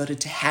exhibit devoted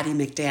to Hattie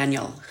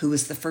McDaniel, who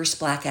was the first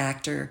Black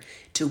actor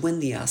to win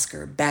the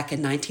Oscar back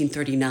in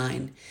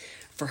 1939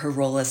 for her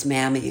role as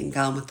Mammy in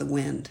Gone with the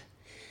Wind.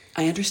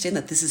 I understand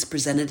that this is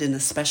presented in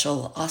a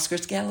special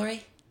Oscars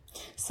gallery?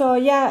 So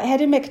yeah,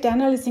 Hattie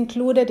McDaniel is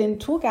included in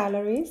two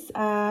galleries,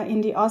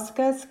 in the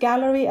Oscars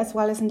gallery as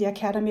well as in the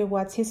Academy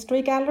Awards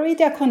History Gallery.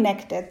 They're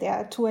connected. They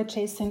are two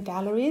adjacent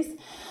galleries.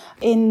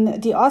 In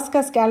the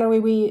Oscars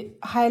gallery, we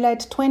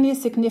highlight 20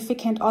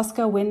 significant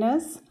Oscar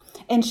winners.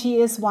 And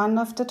she is one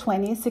of the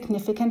 20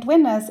 significant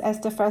winners as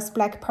the first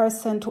Black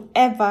person to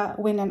ever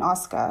win an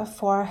Oscar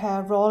for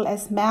her role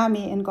as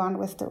Mammy in Gone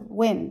with the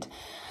Wind.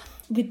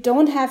 We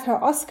don't have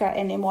her Oscar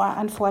anymore,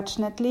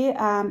 unfortunately.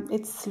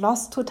 It's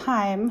lost to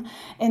time.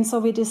 And so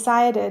we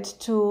decided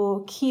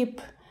to keep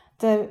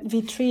the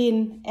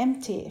vitrine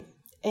empty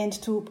and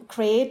to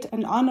create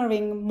an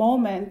honoring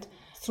moment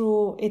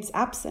through its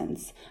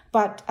absence.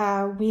 But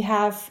we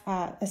have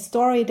a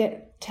story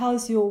that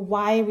tells you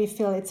why we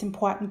feel it's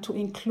important to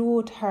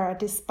include her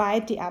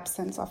despite the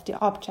absence of the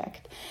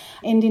object.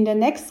 And in the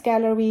next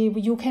gallery,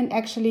 you can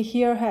actually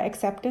hear her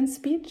acceptance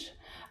speech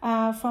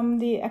from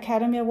the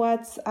Academy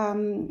Awards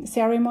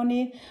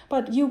ceremony.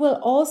 But you will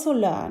also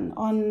learn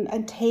on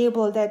a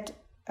table that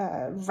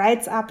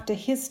writes up the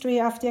history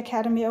of the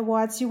Academy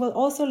Awards. You will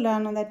also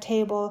learn on that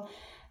table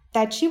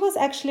that she was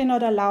actually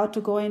not allowed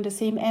to go in the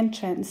same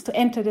entrance, to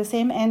enter the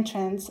same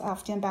entrance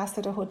of the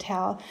Ambassador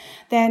Hotel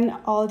than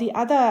all the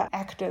other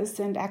actors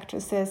and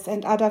actresses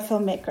and other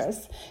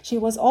filmmakers. She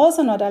was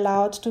also not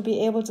allowed to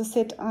be able to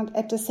sit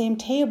at the same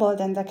table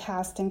than the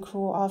cast and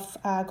crew of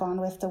Gone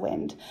with the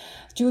Wind,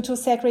 due to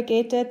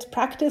segregated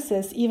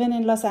practices, even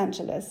in Los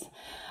Angeles.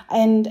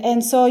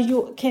 And so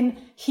you can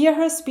hear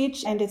her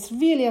speech, and it's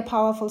really a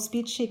powerful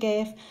speech she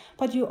gave,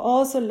 but you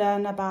also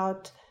learn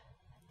about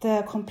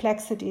the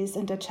complexities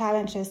and the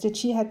challenges that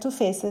she had to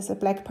face as a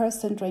Black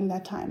person during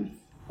that time.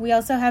 We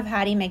also have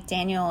Hattie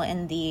McDaniel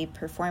in the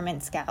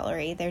performance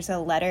gallery. There's a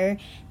letter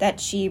that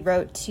she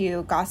wrote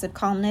to gossip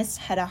columnist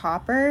Hedda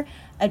Hopper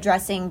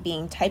addressing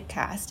being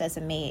typecast as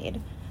a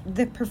maid.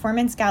 The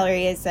performance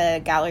gallery is a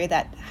gallery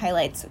that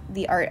highlights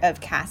the art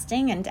of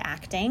casting and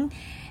acting.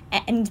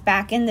 And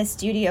back in the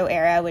studio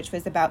era, which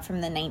was about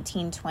from the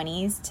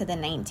 1920s to the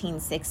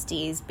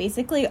 1960s,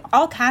 basically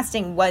all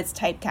casting was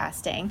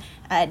typecasting,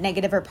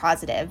 negative or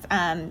positive.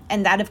 And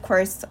that, of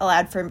course,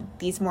 allowed for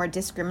these more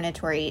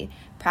discriminatory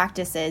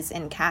practices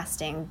in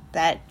casting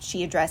that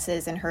she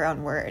addresses in her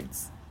own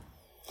words.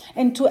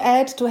 And to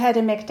add to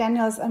Hattie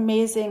McDaniel's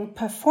amazing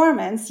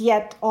performance,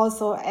 yet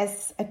also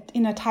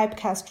in a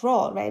typecast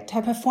role, right?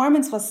 Her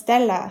performance was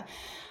stellar.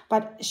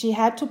 But she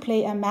had to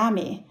play a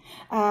mammy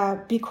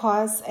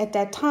because at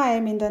that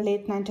time, in the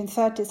late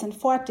 1930s and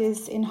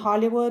 40s in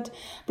Hollywood,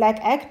 Black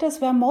actors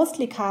were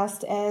mostly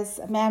cast as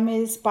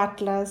mammies,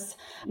 butlers,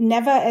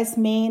 never as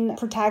main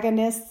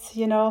protagonists,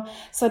 you know.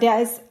 So there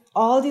is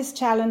all these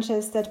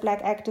challenges that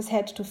Black actors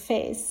had to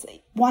face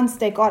once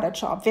they got a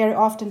job. Very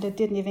often they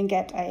didn't even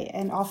get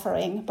an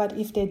offering, but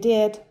if they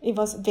did, it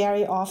was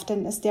very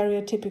often a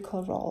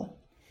stereotypical role.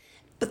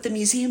 But the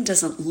museum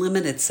doesn't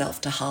limit itself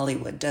to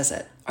Hollywood, does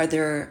it? Are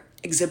there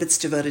exhibits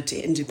devoted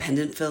to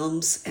independent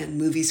films and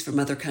movies from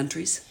other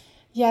countries?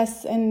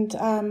 Yes, and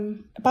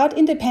about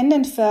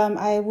independent film,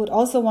 I would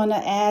also want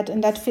to add,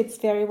 and that fits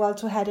very well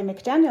to Hattie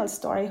McDaniel's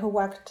story, who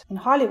worked in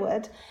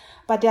Hollywood.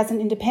 But there's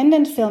an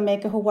independent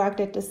filmmaker who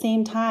worked at the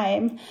same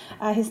time.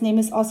 His name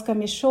is Oscar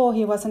Michaud.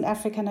 He was an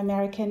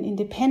African-American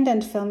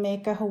independent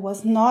filmmaker who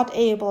was not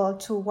able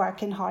to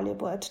work in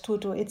Hollywood due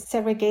to its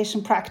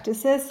segregation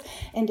practices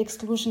and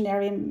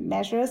exclusionary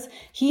measures.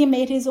 He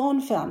made his own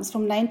films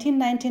from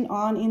 1919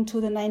 on into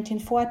the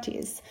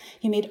 1940s.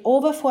 He made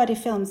over 40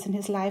 films in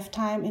his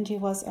lifetime, and he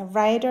was a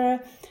writer,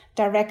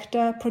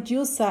 director,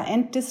 producer,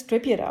 and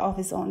distributor of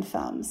his own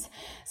films.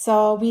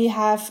 So we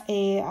have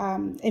a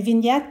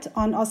vignette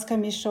on Oscar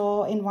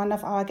Michaud in one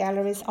of our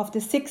galleries of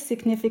the 6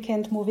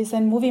 significant movies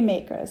and movie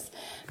makers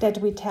that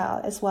we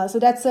tell as well. So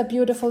that's a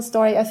beautiful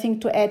story, I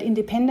think, to add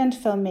independent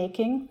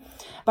filmmaking.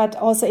 But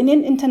also in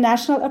an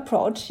international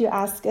approach, you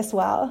ask as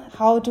well,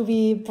 how do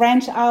we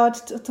branch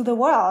out to the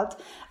world?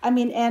 I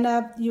mean,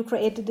 Anna, you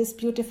created this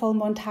beautiful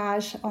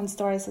montage on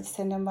Stories of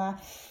Cinema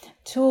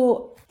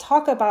to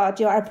talk about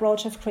your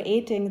approach of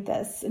creating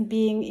this and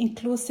being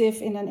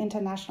inclusive in an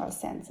international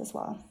sense as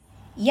well.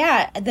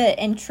 Yeah, the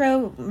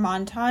intro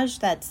montage,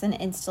 that's an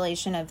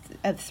installation of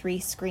 3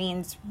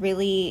 screens,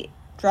 really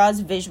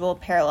draws visual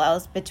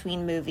parallels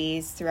between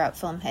movies throughout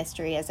film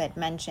history, as I'd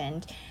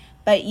mentioned.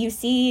 But you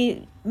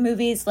see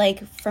movies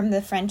like from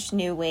the French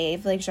New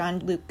Wave, like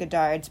Jean-Luc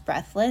Godard's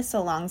Breathless,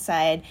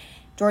 alongside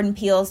Jordan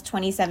Peele's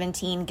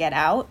 2017 Get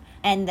Out,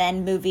 and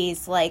then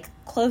movies like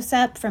Close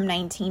Up from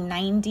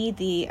 1990,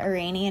 the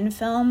Iranian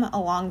film,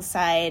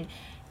 alongside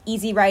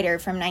Easy Rider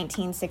from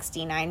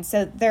 1969.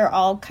 So they're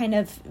all kind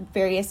of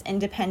various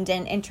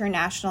independent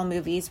international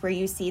movies where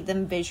you see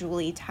them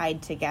visually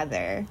tied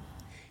together.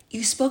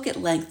 You spoke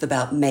at length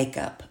about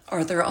makeup.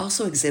 Are there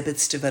also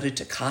exhibits devoted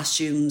to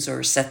costumes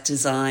or set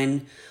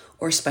design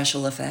or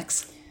special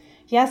effects?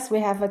 Yes, we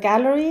have a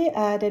gallery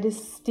that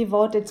is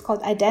devoted, it's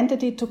called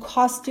Identity, to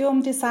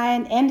costume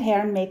design and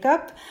hair and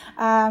makeup.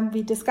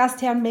 We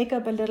discussed hair and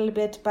makeup a little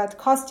bit, but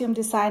costume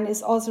design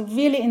is also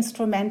really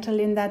instrumental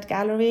in that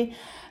gallery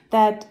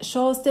that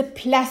shows the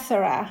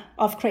plethora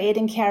of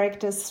creating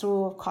characters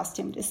through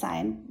costume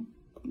design.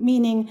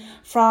 Meaning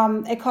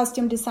from a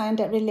costume design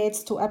that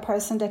relates to a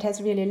person that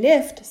has really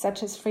lived,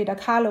 such as Frida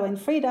Kahlo in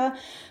Frida,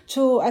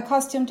 to a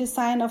costume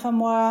design of a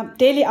more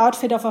daily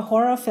outfit of a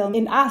horror film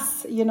in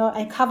Us,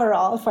 a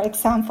coverall, for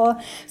example,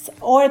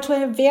 or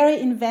to a very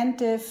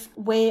inventive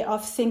way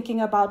of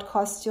thinking about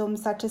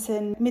costumes, such as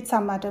in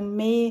Midsummer, the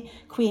May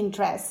Queen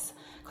dress,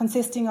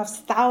 consisting of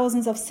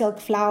thousands of silk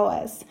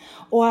flowers,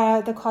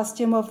 or the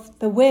costume of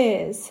The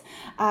Wiz,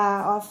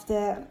 of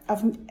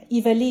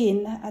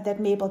Eveline that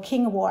Mabel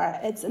King wore.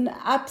 It's an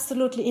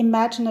absolutely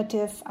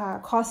imaginative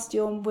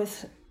costume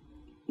with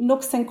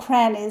nooks and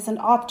crannies and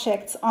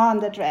objects on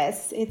the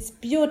dress. It's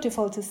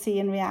beautiful to see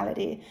in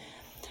reality.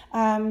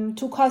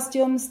 To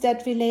costumes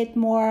that relate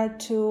more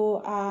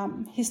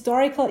to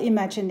historical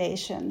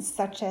imaginations,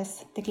 such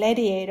as The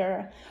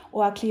Gladiator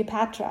or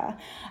Cleopatra.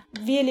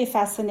 Really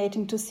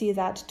fascinating to see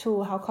that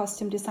too, how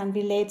costume design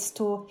relates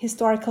to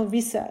historical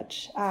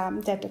research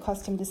that the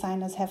costume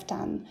designers have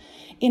done.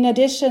 In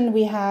addition,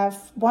 we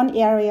have one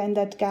area in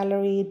that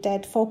gallery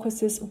that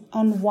focuses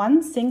on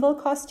one single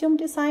costume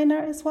designer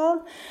as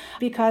well,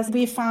 because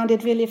we found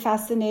it really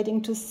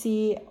fascinating to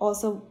see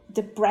also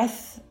the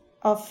breadth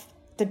of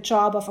the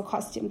job of a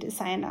costume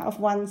designer, of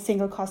one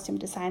single costume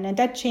designer. And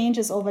that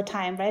changes over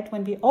time, right?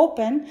 When we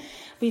open,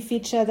 we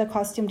feature the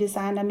costume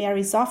designer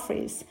Mary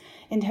Zoffries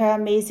in her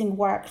amazing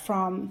work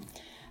from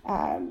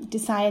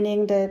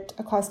designing the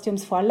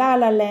costumes for La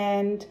La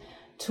Land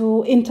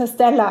to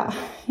Interstellar,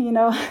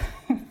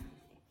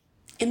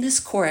 In this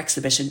core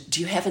exhibition,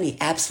 do you have any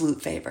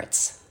absolute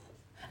favorites?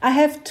 I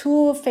have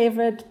 2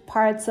 favorite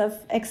parts of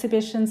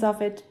exhibitions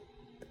of it,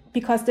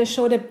 because they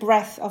show the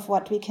breadth of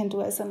what we can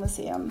do as a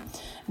museum.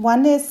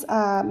 One is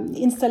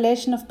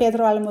installation of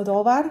Pedro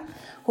Almodóvar,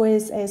 who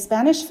is a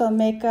Spanish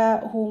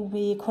filmmaker whom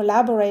we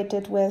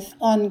collaborated with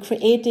on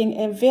creating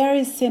a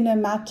very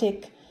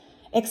cinematic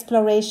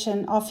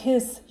exploration of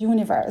his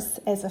universe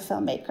as a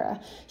filmmaker.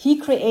 He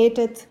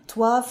created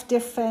 12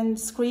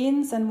 different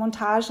screens and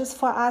montages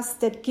for us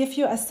that give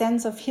you a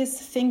sense of his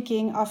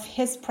thinking, of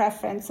his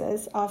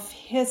preferences, of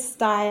his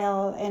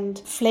style and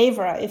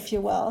flavor, if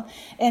you will.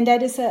 And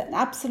that is an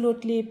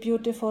absolutely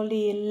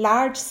beautifully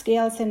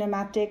large-scale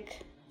cinematic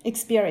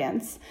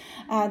experience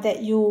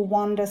that you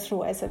wander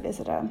through as a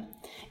visitor.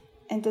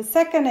 And the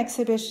second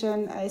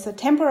exhibition is a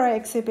temporary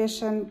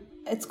exhibition.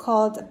 It's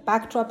called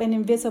Backdrop and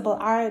Invisible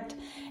Art,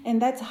 and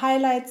that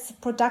highlights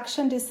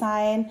production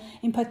design,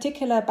 in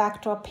particular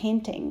backdrop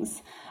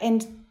paintings,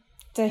 and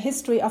the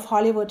history of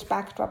Hollywood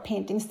backdrop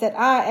paintings that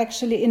are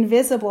actually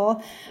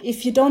invisible.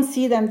 If you don't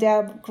see them,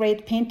 they're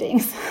great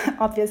paintings,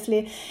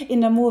 obviously,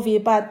 in a movie,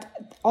 but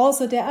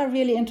also there are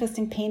really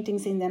interesting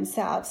paintings in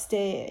themselves.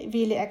 They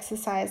really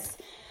exercise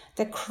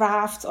the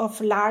craft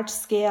of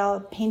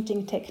large-scale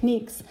painting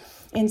techniques.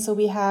 And so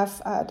we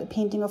have the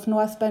painting of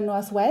North by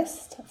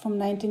Northwest from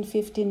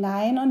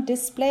 1959 on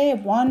display,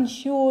 one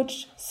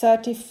huge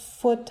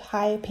 30-foot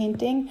high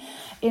painting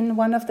in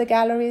one of the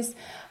galleries.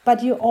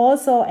 But you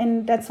also,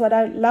 and that's what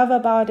I love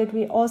about it,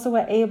 we also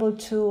were able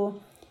to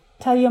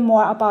tell you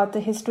more about the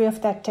history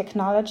of that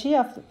technology,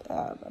 of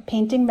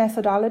painting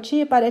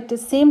methodology, but at the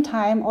same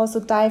time also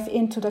dive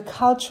into the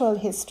cultural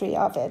history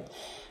of it.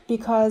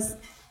 Because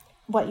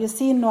what you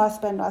see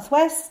North by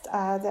Northwest,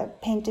 the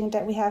painting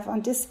that we have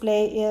on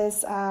display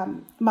is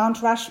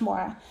Mount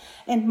Rushmore.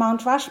 And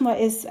Mount Rushmore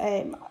is,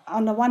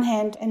 on the one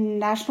hand, a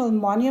national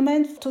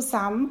monument to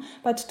some,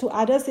 but to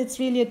others it's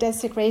really a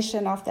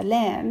desecration of the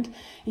land.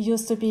 It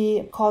used to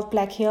be called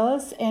Black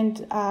Hills, and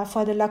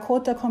for the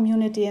Lakota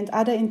community and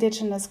other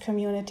indigenous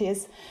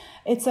communities,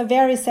 it's a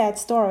very sad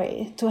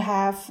story to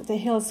have the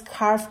hills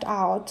carved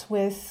out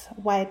with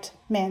white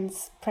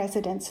men's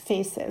presidents'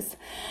 faces.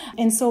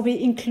 And so we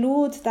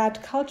include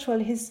that cultural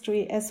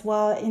history as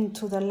well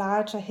into the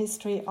larger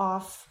history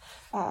of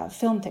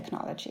film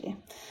technology,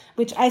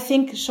 which I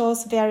think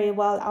shows very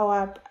well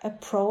our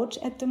approach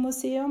at the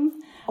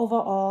museum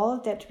overall,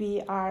 that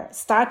we are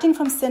starting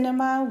from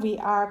cinema, we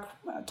are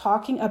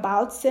talking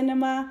about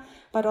cinema,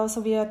 but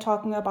also we are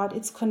talking about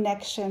its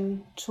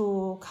connection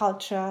to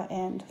culture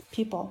and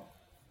people.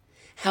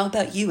 How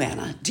about you,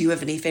 Anna? Do you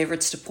have any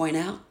favorites to point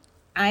out?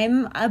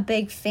 I'm a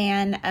big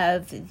fan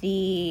of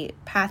the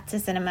Path to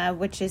Cinema,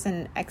 which is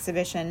an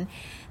exhibition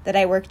that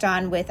I worked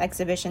on with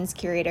exhibitions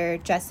curator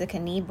Jessica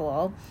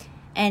Niebel.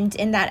 And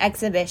in that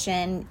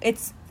exhibition,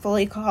 it's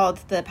fully called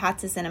the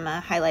Path to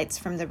Cinema Highlights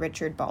from the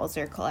Richard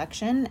Balzer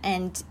collection.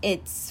 And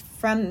it's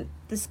from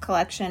this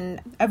collection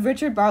of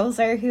Richard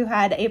Balzer, who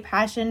had a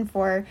passion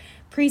for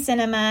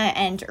pre-cinema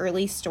and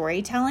early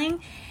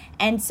storytelling.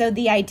 And so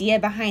the idea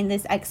behind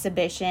this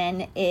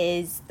exhibition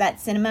is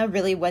that cinema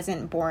really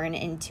wasn't born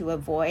into a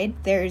void.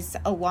 There's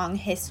a long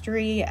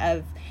history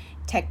of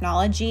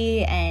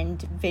technology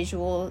and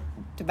visual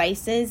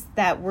devices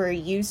that were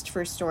used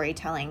for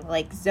storytelling,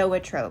 like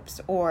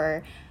zoetropes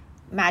or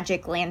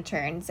magic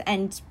lanterns.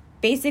 And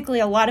basically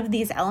a lot of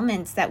these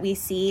elements that we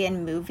see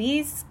in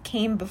movies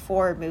came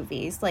before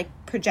movies, like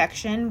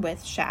projection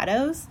with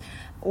shadows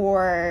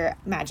or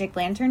magic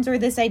lanterns, or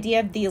this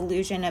idea of the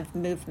illusion of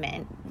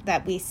movement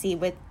that we see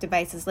with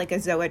devices like a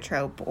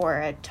zoetrope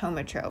or a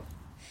tomatrope.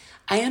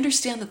 I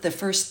understand that the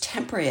first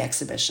temporary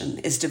exhibition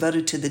is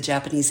devoted to the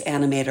Japanese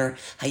animator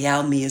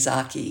Hayao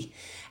Miyazaki.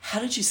 How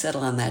did you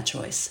settle on that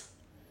choice?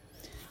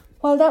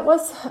 Well, that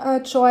was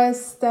a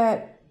choice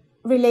that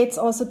relates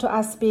also to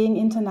us being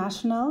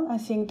international. I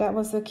think that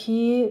was a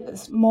key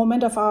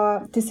moment of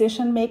our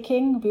decision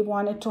making. We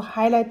wanted to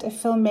highlight a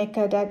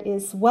filmmaker that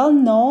is well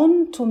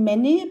known to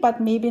many, but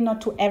maybe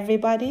not to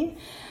everybody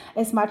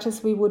as much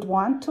as we would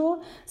want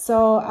to.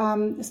 So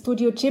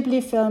Studio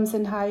Ghibli Films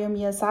and Hayao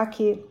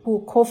Miyazaki,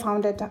 who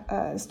co-founded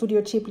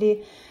Studio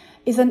Ghibli,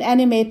 is an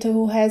animator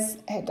who has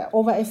had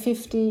over a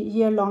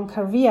 50-year-long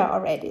career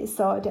already.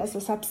 So there's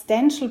a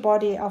substantial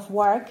body of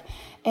work.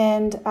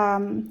 And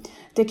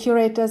the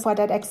curators for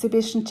that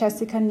exhibition,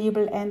 Jessica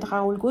Niebel and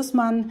Raúl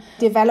Guzmán,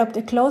 developed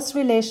a close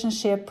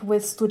relationship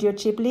with Studio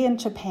Ghibli in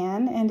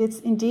Japan. And it's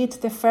indeed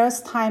the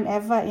first time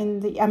ever in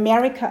the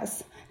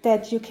Americas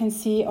that you can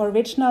see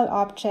original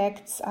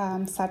objects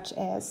such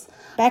as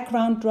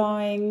background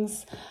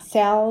drawings,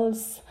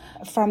 cells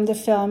from the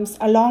films,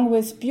 along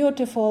with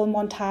beautiful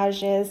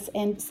montages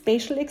and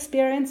spatial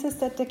experiences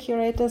that the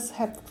curators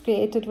have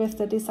created with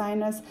the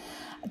designers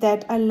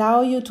that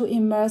allow you to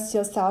immerse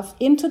yourself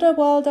into the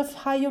world of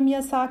Hayao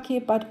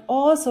Miyazaki, but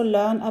also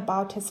learn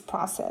about his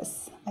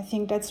process. I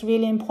think that's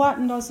really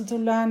important also to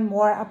learn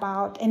more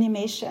about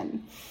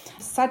animation.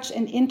 Such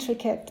an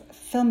intricate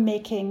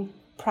filmmaking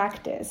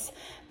practice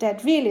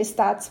that really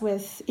starts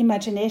with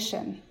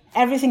imagination.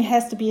 Everything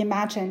has to be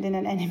imagined in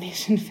an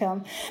animation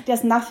film.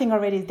 There's nothing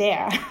already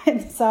there.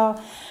 So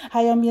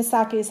Hayao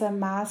Miyazaki is a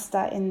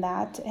master in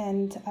that.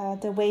 And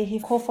the way he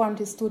co-formed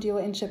his studio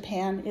in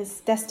Japan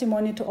is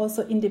testimony to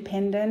also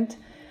independent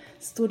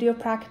studio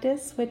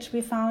practice, which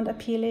we found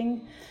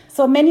appealing.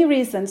 So many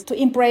reasons to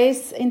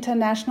embrace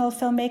international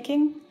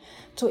filmmaking,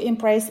 to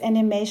embrace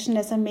animation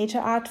as a major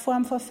art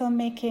form for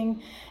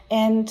filmmaking,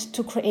 and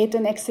to create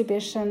an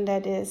exhibition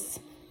that is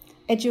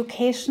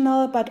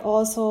educational but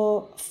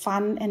also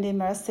fun and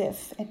immersive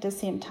at the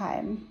same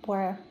time,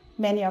 were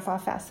many of our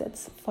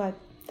facets for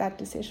that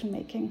decision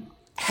making.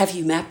 Have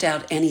you mapped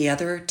out any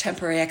other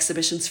temporary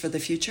exhibitions for the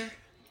future?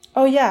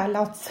 Oh yeah,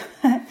 lots.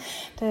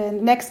 The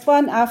next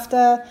one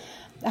after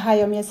the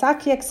Hayao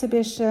Miyazaki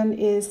exhibition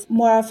is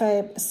more of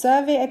a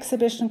survey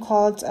exhibition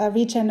called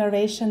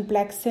Regeneration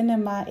Black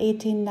Cinema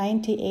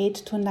 1898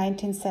 to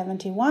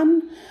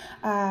 1971.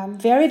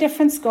 Very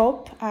different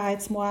scope.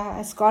 It's more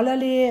a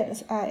scholarly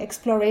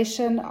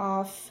exploration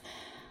of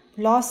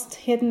lost,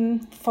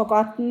 hidden,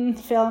 forgotten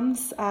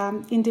films,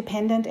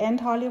 independent and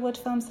Hollywood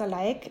films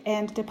alike,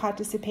 and the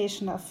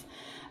participation of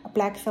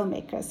Black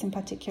filmmakers in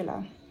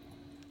particular.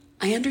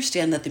 I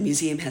understand that the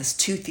museum has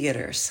 2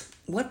 theaters.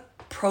 What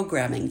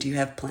programming do you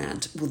have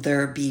planned? Will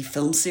there be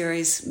film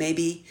series,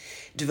 maybe,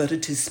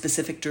 devoted to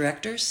specific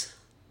directors?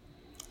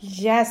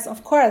 Yes,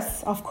 of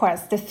course.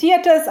 The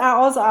theaters are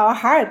also our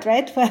heart,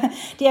 right?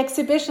 The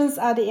exhibitions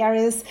are the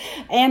areas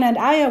Anne and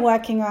I are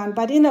working on,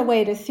 but in a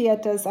way the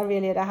theaters are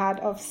really the heart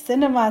of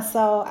cinema.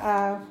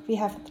 So we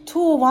have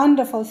 2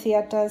 wonderful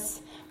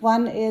theaters.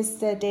 One is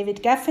the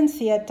David Geffen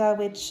Theater,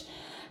 which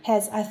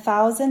has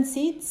 1,000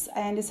 seats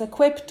and is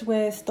equipped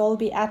with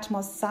Dolby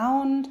Atmos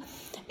sound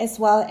as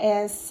well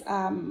as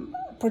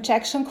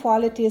projection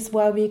qualities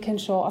where we can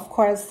show, of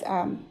course,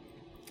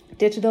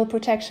 digital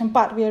projection,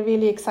 but we are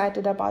really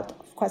excited about,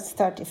 of course,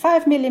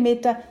 35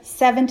 millimeter,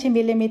 70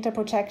 millimeter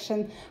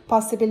projection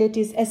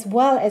possibilities, as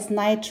well as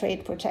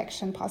nitrate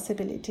projection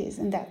possibilities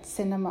in that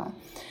cinema.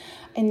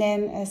 And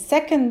then a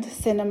second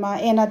cinema,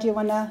 Anna, do you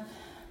want to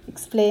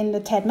explain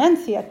the Ted Mann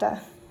Theater?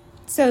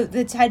 So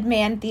the Ted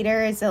Mann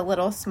Theater is a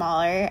little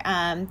smaller.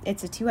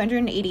 It's a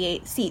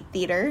 288-seat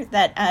theater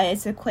that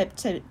is equipped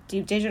to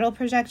do digital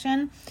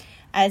projection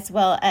as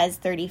well as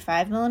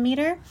 35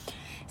 millimeter.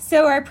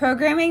 So our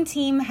programming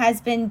team has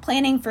been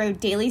planning for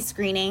daily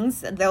screenings.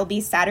 There'll be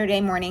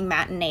Saturday morning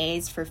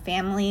matinees for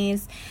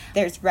families.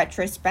 There's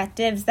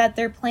retrospectives that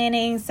they're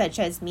planning, such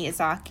as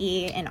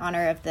Miyazaki in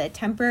honor of the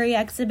temporary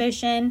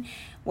exhibition.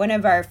 One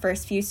of our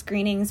first few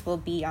screenings will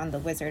be on The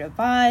Wizard of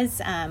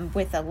Oz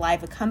with a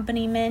live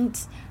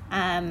accompaniment,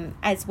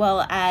 as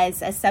well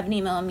as a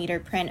 70 millimeter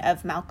print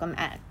of Malcolm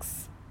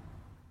X.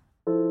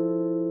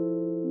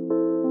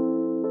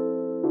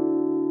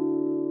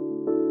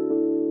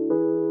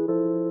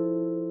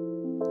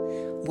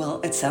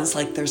 Well, it sounds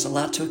like there's a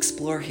lot to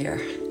explore here.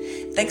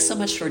 Thanks so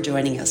much for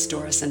joining us,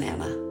 Doris and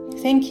Anna.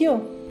 Thank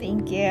you.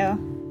 Thank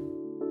you.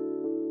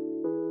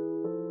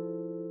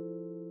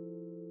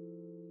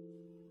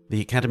 The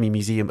Academy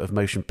Museum of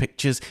Motion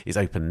Pictures is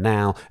open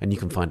now, and you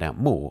can find out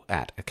more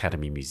at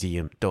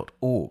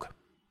academymuseum.org.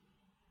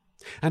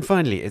 And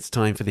finally, it's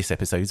time for this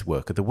episode's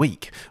Work of the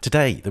Week.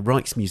 Today, the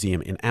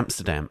Rijksmuseum in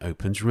Amsterdam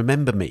opens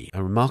Remember Me,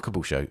 a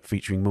remarkable show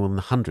featuring more than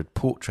 100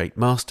 portrait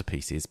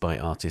masterpieces by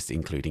artists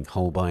including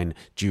Holbein,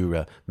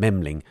 Dürer,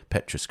 Memling,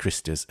 Petrus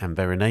Christus and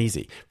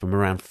Veronese from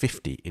around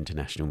 50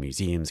 international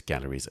museums,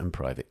 galleries and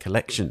private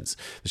collections.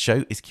 The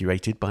show is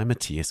curated by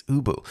Matthias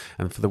Ubel,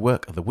 and for the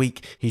Work of the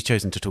Week, he's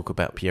chosen to talk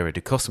about Piero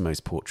di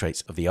Cosimo's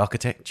portraits of the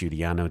architect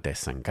Giuliano da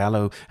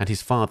Sangallo and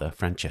his father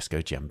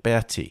Francesco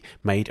Giamberti,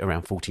 made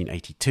around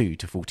 1482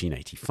 to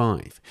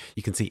 1485.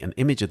 You can see an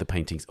image of the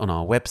paintings on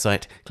our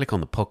website, click on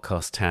the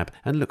podcast tab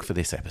and look for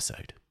this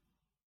episode.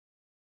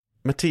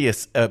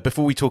 Matthias,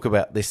 before we talk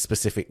about this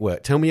specific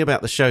work, tell me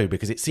about the show,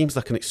 because it seems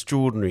like an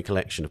extraordinary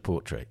collection of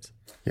portraits.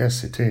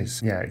 Yes, it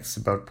is. Yeah, it's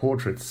about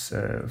portraits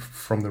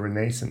from the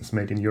Renaissance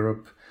made in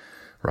Europe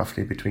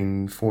roughly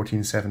between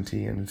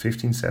 1470 and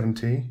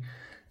 1570.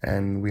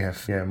 And we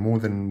have more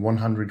than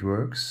 100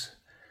 works.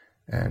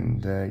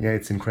 And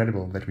it's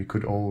incredible that we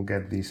could all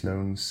get these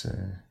loans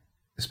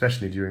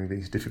especially during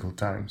these difficult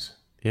times.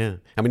 Yeah.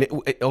 I mean,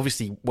 it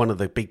obviously, one of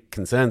the big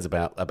concerns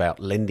about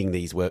lending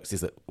these works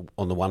is that,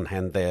 on the one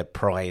hand, they're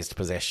prized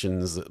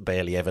possessions that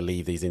barely ever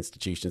leave these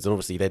institutions. And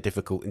obviously, they're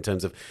difficult in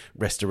terms of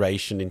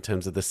restoration, in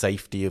terms of the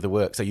safety of the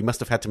work. So you must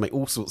have had to make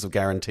all sorts of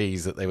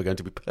guarantees that they were going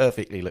to be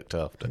perfectly looked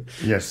after.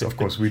 Yes, of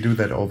course. We do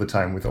that all the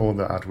time with all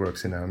the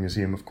artworks in our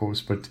museum, of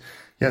course. But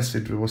yes,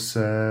 it was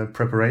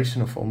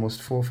preparation of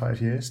almost 4 or 5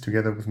 years,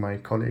 together with my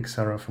colleague,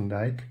 Sarah van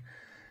Dijk.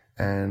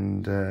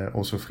 And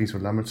also Friso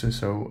Lammertse.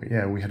 So,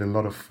 we had a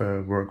lot of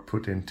work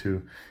put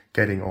into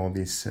getting all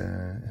these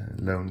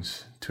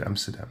loans to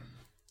Amsterdam.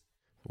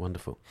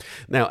 Wonderful.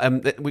 Now,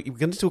 we're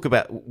going to talk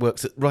about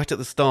works right at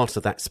the start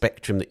of that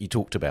spectrum that you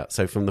talked about,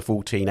 so from the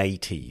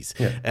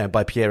 1480s,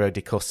 by Piero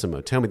di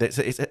Cosimo. Tell me,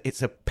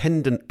 it's a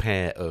pendant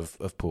pair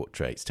of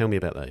portraits. Tell me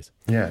about those.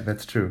 Yeah,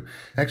 that's true.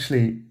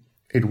 Actually,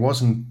 it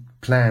wasn't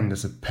planned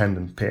as a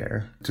pendant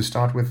pair. To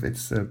start with,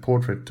 it's a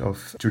portrait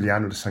of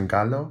Giuliano da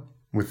Sangallo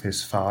with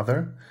his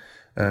father.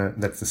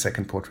 That's the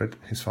second portrait.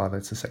 His father,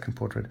 it's the second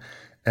portrait.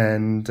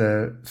 And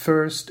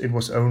first, it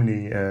was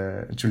only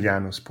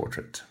Giuliano's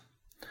portrait.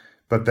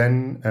 But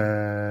then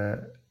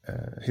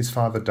his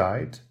father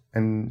died,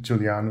 and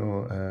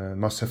Giuliano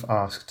must have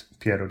asked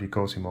Piero di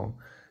Cosimo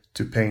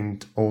to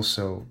paint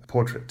also a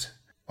portrait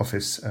of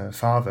his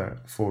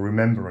father for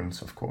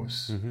remembrance, of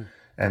course. Mm-hmm.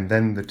 And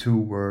then the two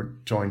were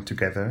joined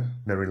together,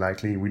 very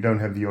likely. We don't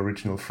have the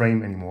original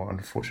frame anymore,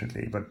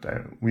 unfortunately, but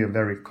we are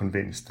very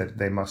convinced that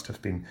they must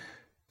have been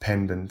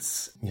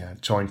pendants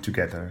joined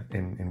together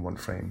in one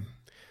frame.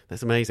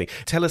 That's amazing.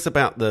 Tell us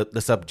about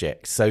the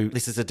subject. So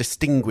this is a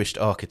distinguished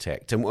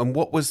architect. And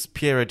what was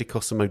Piero di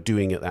Cosimo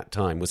doing at that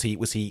time? Was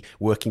he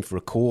working for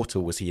a court,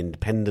 or was he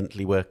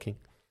independently working?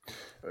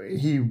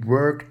 He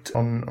worked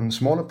on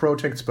smaller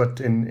projects,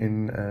 but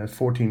in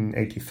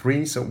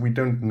 1483, so we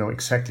don't know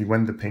exactly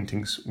when the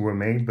paintings were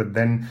made, but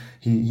then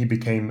he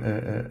became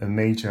a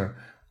major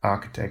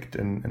architect,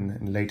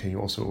 and later he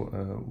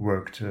also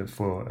worked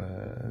for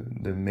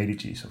the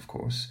Medicis, of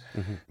course.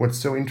 Mm-hmm. What's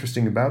so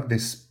interesting about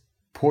this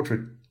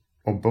portrait,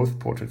 or both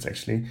portraits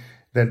actually,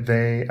 that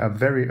they are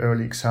very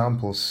early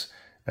examples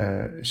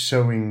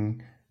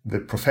showing the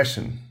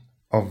profession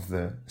of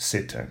the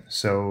sitter.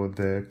 So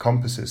the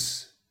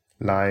compasses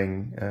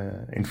lying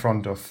in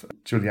front of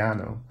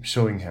Giuliano,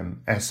 showing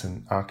him as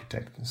an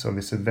architect. So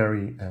this is a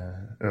very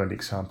early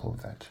example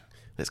of that.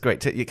 That's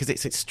great, because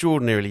it's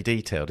extraordinarily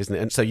detailed, isn't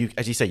it? And so,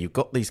 as you say, you've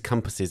got these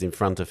compasses in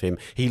front of him.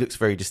 He looks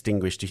very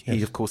distinguished. Yes.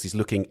 He, of course, is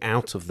looking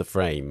out of the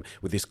frame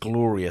with this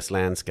glorious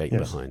landscape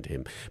behind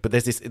him. But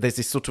there's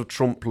this sort of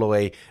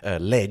trompe-l'oeil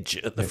ledge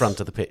at the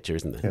front of the picture,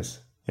 isn't there? Yes.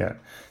 Yeah,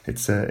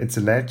 it's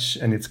a ledge,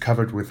 and it's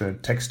covered with a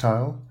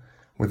textile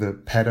with a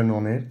pattern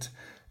on it.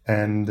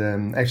 And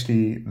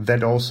actually,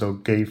 that also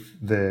gave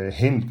the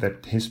hint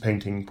that his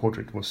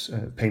portrait was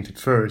painted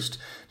first,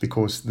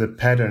 because the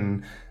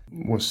pattern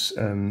was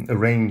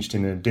arranged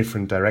in a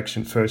different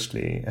direction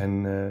firstly.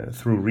 And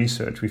through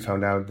research, we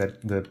found out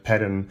that the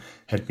pattern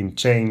had been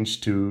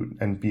changed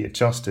and be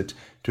adjusted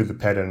to the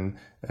pattern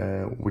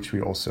which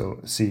we also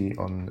see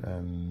on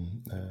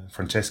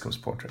Francesco's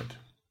portrait.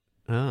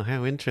 Oh,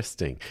 how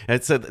interesting.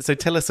 So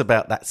tell us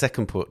about that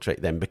second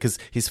portrait then, because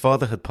his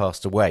father had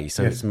passed away,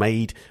 so yes.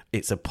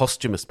 it's a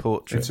posthumous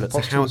portrait. It's a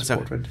posthumous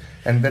portrait,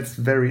 and that's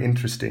very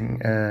interesting.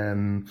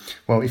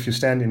 Well, if you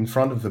stand in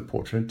front of the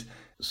portrait,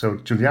 so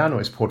Giuliano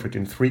is portrait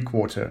in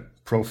 3/4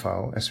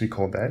 profile, as we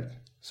call that,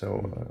 so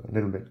a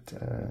little bit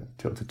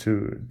tilted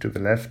to the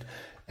left,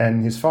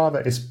 and his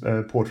father is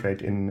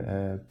portrait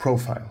in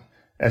profile,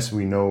 as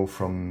we know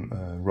from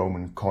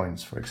Roman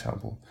coins, for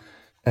example.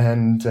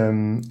 And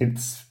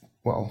it's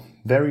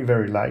very,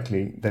 very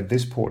likely that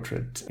this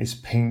portrait is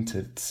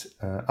painted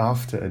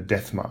after a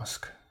death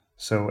mask.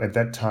 So at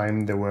that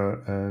time, there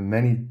were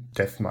many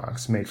death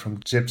marks made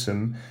from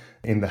gypsum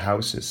in the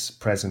houses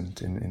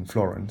present in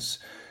Florence.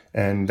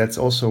 And that's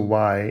also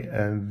why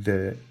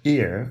the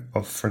ear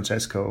of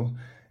Francesco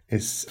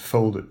is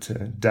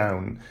folded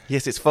down.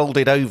 Yes, it's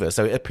folded over,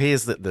 so it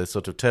appears that the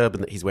sort of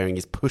turban that he's wearing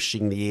is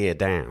pushing the ear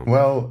down.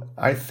 Well,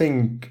 I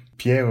think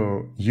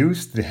Piero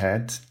used the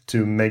hat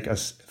to make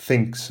us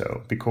think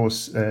so,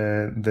 because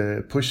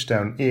the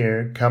push-down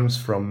ear comes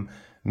from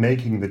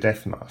making the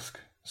death mask.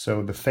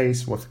 So the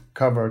face was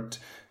covered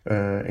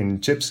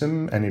in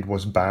gypsum, and it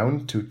was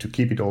bound to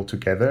keep it all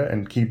together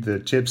and keep the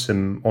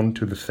gypsum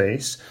onto the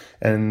face.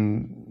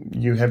 And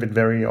you have it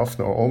very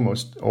often, or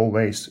almost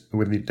always,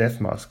 with the death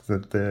mask,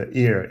 that the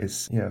ear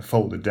is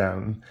folded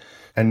down,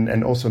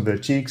 and also the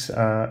cheeks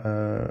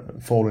are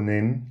fallen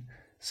in.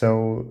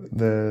 So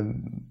the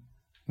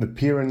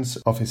appearance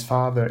of his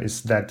father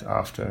is that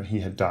after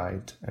he had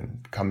died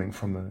and coming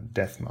from a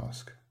death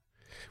mask.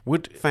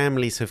 Would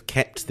families have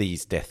kept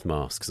these death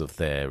masks of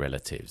their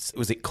relatives?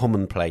 Was it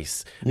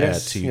commonplace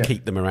to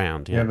keep them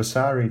around? Yeah,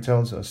 Vasari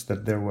tells us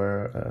that there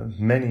were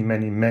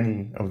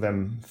many of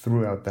them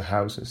throughout the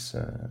houses.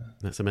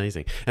 That's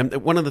amazing.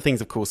 One of the things,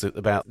 of course,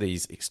 about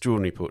these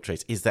extraordinary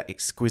portraits is that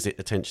exquisite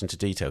attention to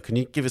detail. Can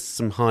you give us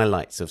some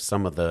highlights of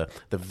some of the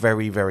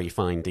very, very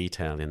fine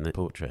detail in the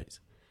portraits?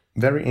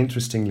 Very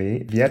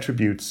interestingly, the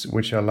attributes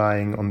which are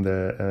lying on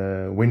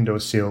the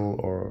windowsill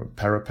or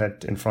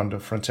parapet in front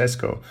of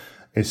Francesco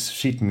is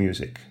sheet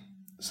music.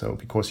 So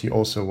because he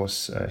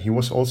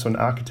was also an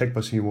architect,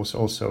 but he was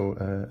also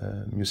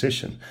a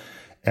musician.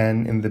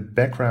 And in the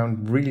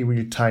background, really,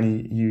 really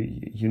tiny,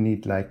 you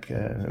need like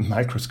a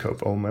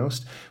microscope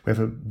almost. We have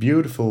a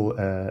beautiful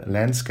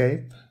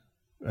landscape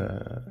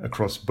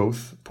across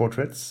both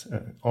portraits,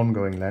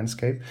 ongoing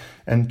landscape.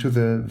 And to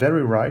the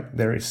very right,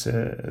 there is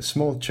a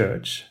small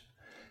church,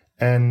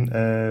 and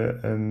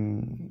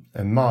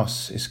a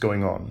mass is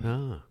going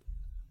on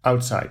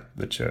outside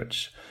the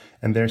church.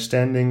 And they're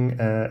standing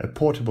a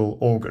portable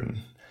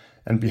organ.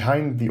 And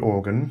behind the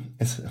organ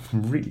is a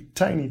really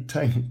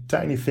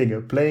tiny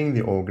figure playing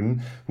the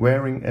organ,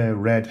 wearing a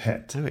red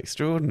hat. Oh,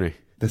 extraordinary.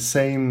 The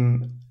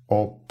same,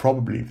 or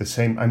probably the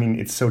same, I mean,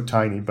 it's so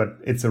tiny, but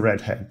it's a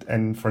red hat.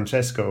 And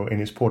Francesco, in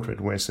his portrait,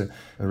 wears a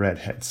red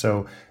hat.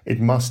 So it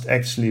must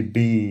actually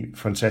be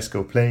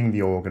Francesco playing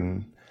the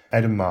organ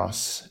at a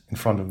mass in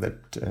front of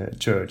that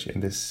church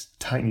in this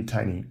tiny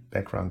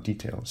background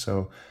detail.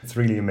 So it's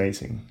really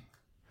amazing.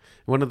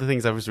 One of the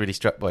things I was really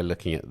struck by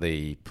looking at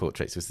the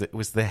portraits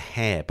was the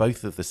hair,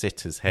 both of the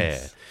sitters' hair.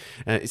 Yes.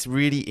 It's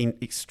really in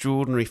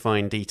extraordinary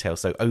fine detail.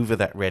 So over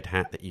that red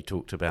hat that you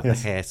talked about,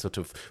 yes. The hair sort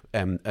of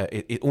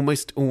it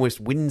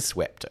almost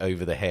windswept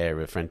over the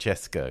hair of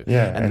Francesco.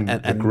 Yeah, and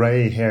the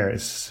grey hair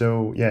is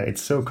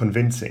it's so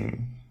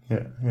convincing.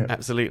 Yeah.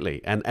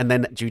 Absolutely. And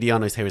then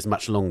Giuliano's hair is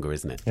much longer,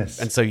 isn't it? Yes.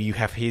 And so you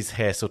have his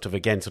hair sort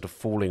of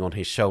falling on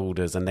his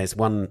shoulders, and there's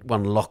one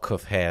lock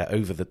of hair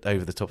over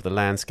the top of the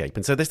landscape.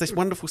 And so there's this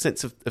wonderful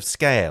sense of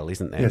scale,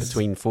 isn't there, yes.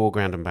 between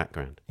foreground and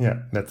background.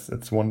 Yeah,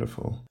 that's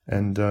wonderful.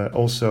 And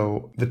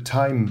also the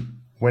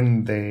time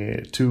when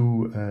the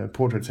two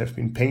portraits have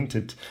been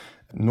painted,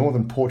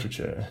 Northern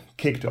portraiture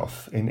kicked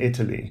off in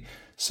Italy.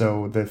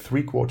 So the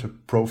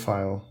 3/4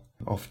 profile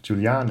of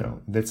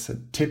Giuliano, that's a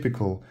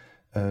typical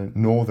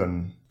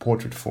Northern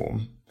portrait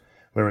form,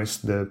 whereas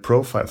the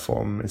profile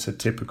form is a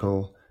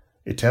typical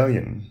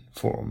Italian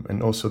form,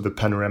 and also the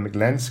panoramic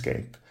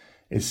landscape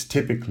is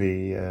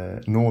typically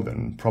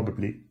Northern,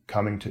 probably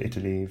coming to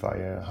Italy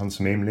via Hans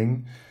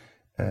Memling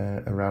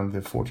around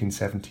the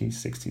 1470s,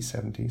 60s,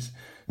 70s.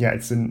 Yeah,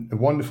 it's a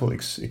wonderful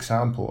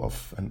example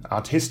of an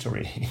art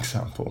history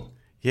example.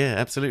 Yeah,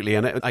 absolutely.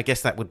 And I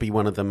guess that would be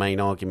one of the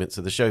main arguments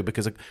of the show,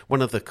 because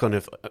one of the kind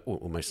of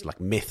almost like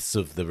myths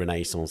of the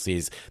Renaissance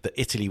is that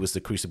Italy was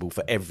the crucible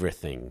for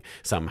everything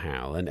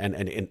somehow.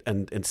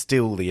 And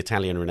still the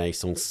Italian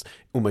Renaissance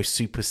almost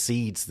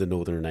supersedes the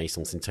Northern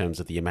Renaissance in terms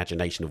of the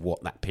imagination of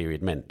what that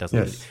period meant, doesn't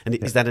it? And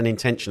is that an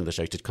intention of the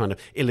show, to kind of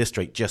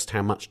illustrate just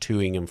how much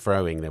toing and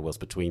froing there was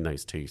between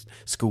those two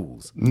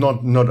schools?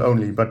 Not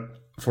only, but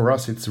for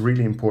us it's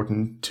really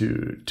important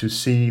to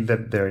see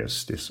that there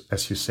is this,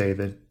 as you say,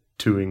 that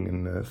toing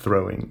and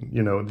throwing,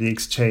 the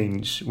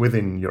exchange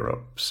within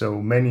Europe.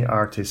 So many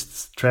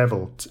artists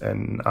traveled,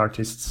 and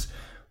artists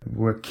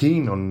were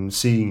keen on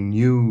seeing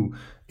new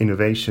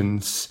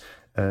innovations.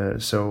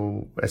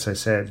 So, as I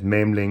said,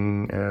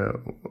 Memling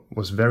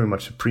was very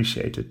much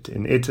appreciated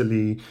in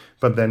Italy,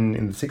 but then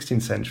in the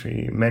 16th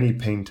century, many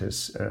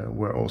painters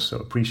were also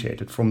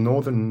appreciated from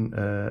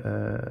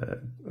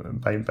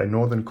by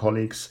northern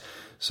colleagues.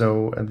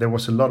 So there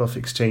was a lot of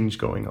exchange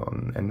going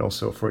on. And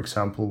also, for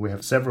example, we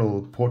have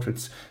several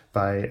portraits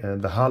by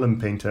the Haarlem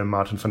painter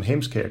Maarten van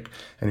Heemskerk.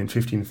 And in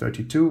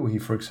 1532,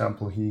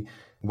 he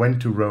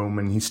went to Rome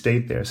and he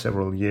stayed there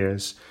several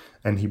years,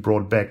 and he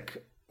brought back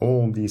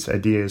all these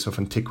ideas of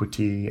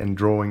antiquity and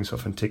drawings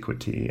of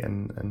antiquity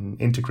and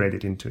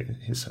integrated into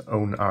his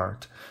own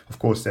art. Of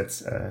course,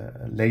 that's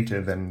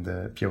later than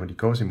the Piero di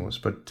Cosimus,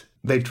 but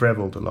they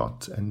traveled a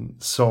lot and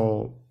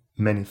saw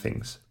many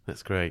things.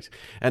 That's great.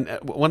 And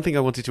one thing I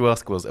wanted to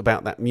ask was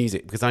about that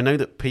music, because I know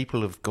that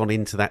people have gone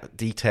into that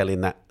detail in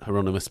that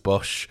Hieronymus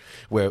Bosch,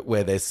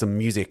 where there's some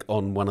music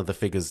on one of the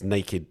figures'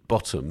 naked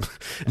bottom,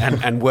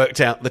 and worked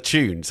out the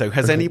tune. So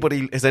has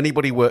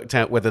anybody worked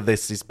out whether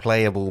this is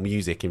playable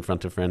music in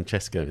front of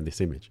Francesco in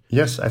this image?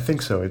 Yes, I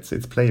think so.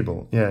 It's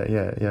playable.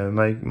 Yeah.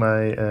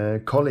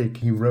 My colleague,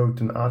 he wrote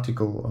an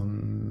article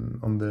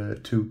on the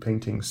two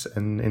paintings,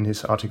 and in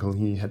his article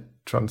he had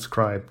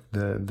transcribed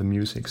the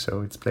music,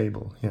 so it's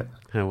playable. Yeah.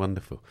 How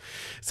wonderful.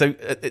 So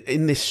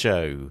in this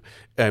show,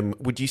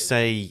 would you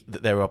say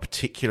that there are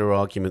particular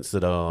arguments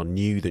that are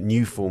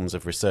new forms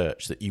of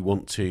research that you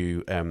want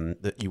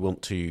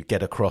to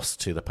get across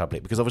to the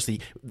public? Because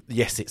obviously,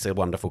 yes, it's a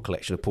wonderful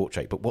collection of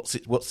portraits, but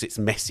what's its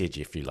message,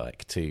 if you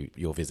like, to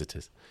your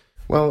visitors?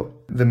 Well,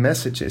 the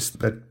message is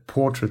that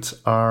portraits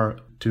are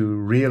to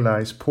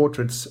realize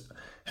portraits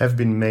have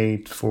been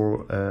made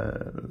for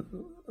a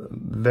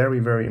very,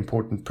 very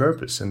important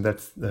purpose, and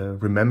that's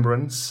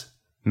remembrance,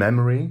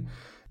 memory,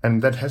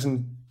 and that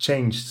hasn't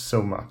changed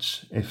so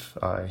much, if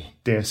I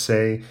dare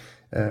say.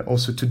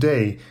 Also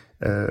today,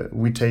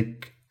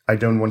 I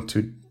don't want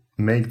to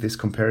make this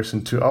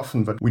comparison too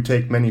often, but we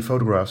take many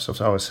photographs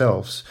of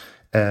ourselves,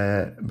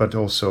 but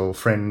also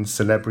friends,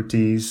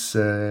 celebrities,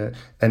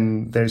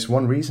 and there's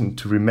one reason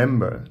to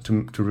remember,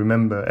 to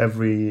remember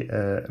every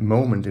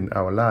moment in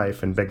our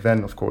life. And back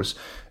then, of course,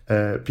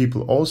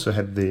 people also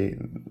had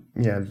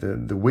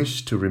the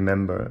wish to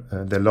remember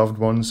their loved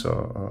ones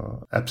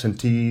or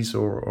absentees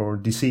or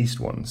deceased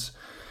ones.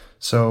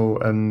 So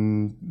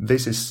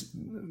this is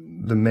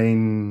the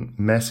main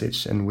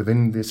message, and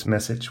within this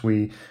message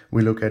we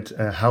look at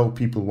how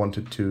people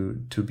wanted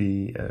to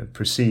be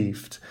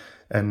perceived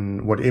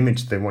and what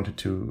image they wanted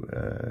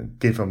to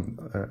give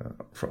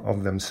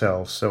of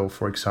themselves. So,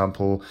 for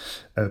example,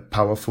 a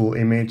powerful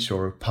image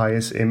or a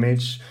pious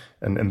image,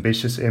 an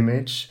ambitious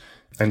image,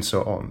 and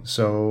so on.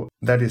 So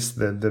that is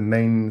the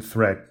main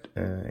thread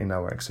in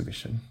our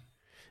exhibition.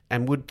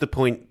 And would the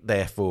point,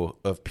 therefore,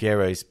 of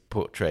Piero's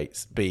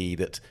portraits be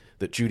that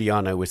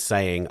Giuliano was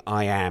saying,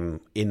 I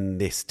am in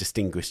this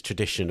distinguished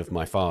tradition of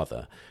my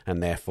father,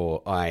 and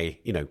therefore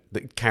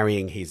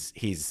carrying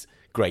his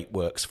great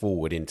works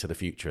forward into the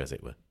future, as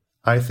it were?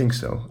 I think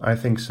so.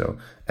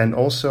 And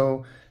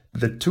also,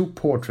 the two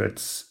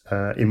portraits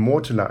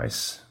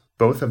immortalize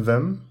both of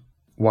them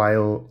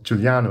while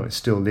Giuliano is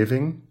still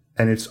living.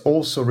 And it's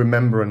also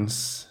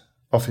remembrance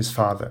of his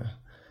father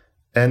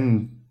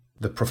and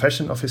the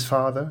profession of his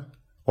father,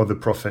 or the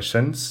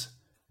professions,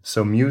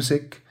 so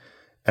music.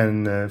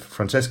 And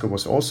Francesco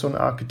was also an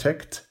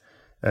architect.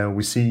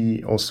 We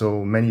see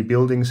also many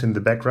buildings in the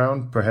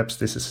background. Perhaps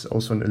this is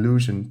also an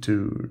allusion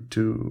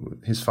to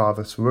his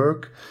father's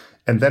work.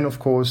 And then, of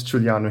course,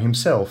 Giuliano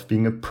himself,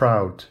 being a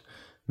proud,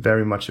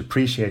 very much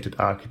appreciated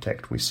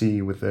architect, we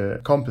see with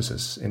the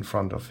compasses in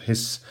front of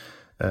his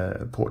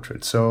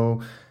portrait.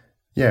 So,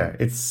 yeah,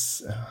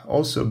 it's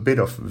also a bit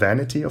of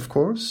vanity, of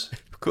course.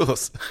 Of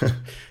course.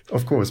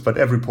 Of course, but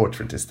every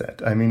portrait is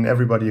that. I mean,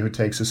 everybody who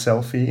takes a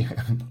selfie,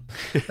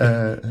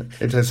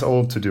 it has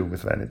all to do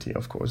with vanity,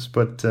 of course.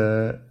 But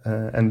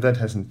and that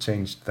hasn't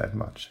changed that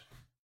much.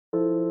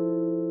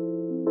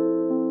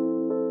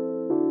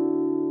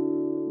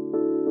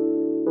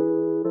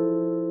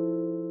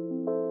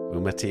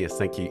 Well, Matthias,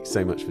 thank you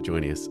so much for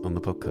joining us on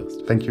the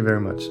podcast. Thank you very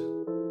much.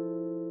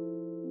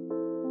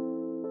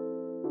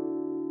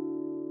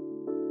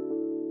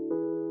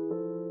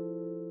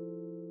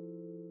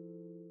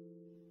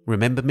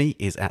 Remember Me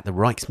is at the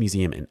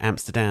Rijksmuseum in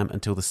Amsterdam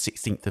until the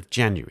 16th of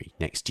January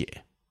next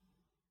year.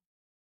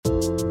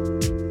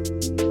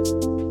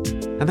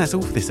 And that's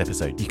all for this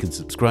episode. You can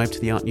subscribe to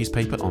the Art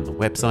Newspaper on the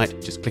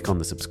website. Just click on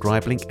the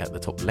subscribe link at the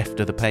top left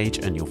of the page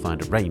and you'll find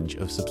a range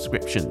of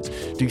subscriptions.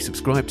 Do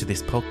subscribe to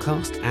this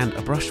podcast and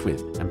A Brush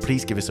With, and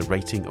please give us a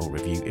rating or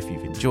review if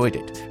you've enjoyed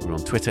it. We're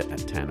on Twitter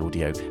at Tan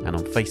Audio and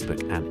on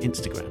Facebook and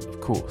Instagram, of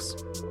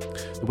course.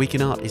 The Week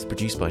in Art is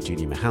produced by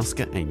Julie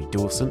Michalska, Amy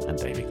Dawson and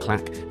David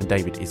Clack, and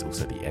David is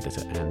also the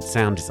editor and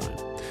sound designer.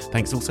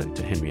 Thanks also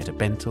to Henrietta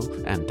Bentel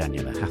and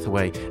Daniela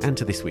Hathaway, and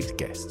to this week's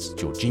guests,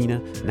 Georgina,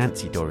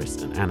 Nancy,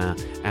 Doris and Anna,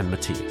 and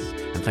Matthias.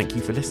 And thank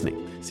you for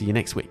listening. See you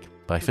next week.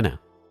 Bye for now.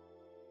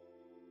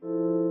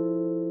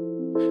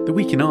 The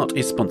Week in Art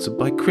is sponsored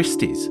by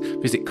Christie's.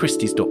 Visit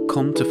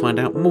christies.com to find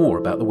out more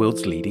about the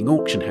world's leading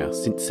auction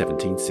house since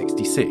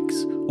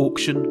 1766.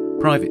 Auction,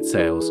 private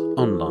sales,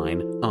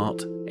 online,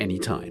 art,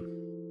 anytime.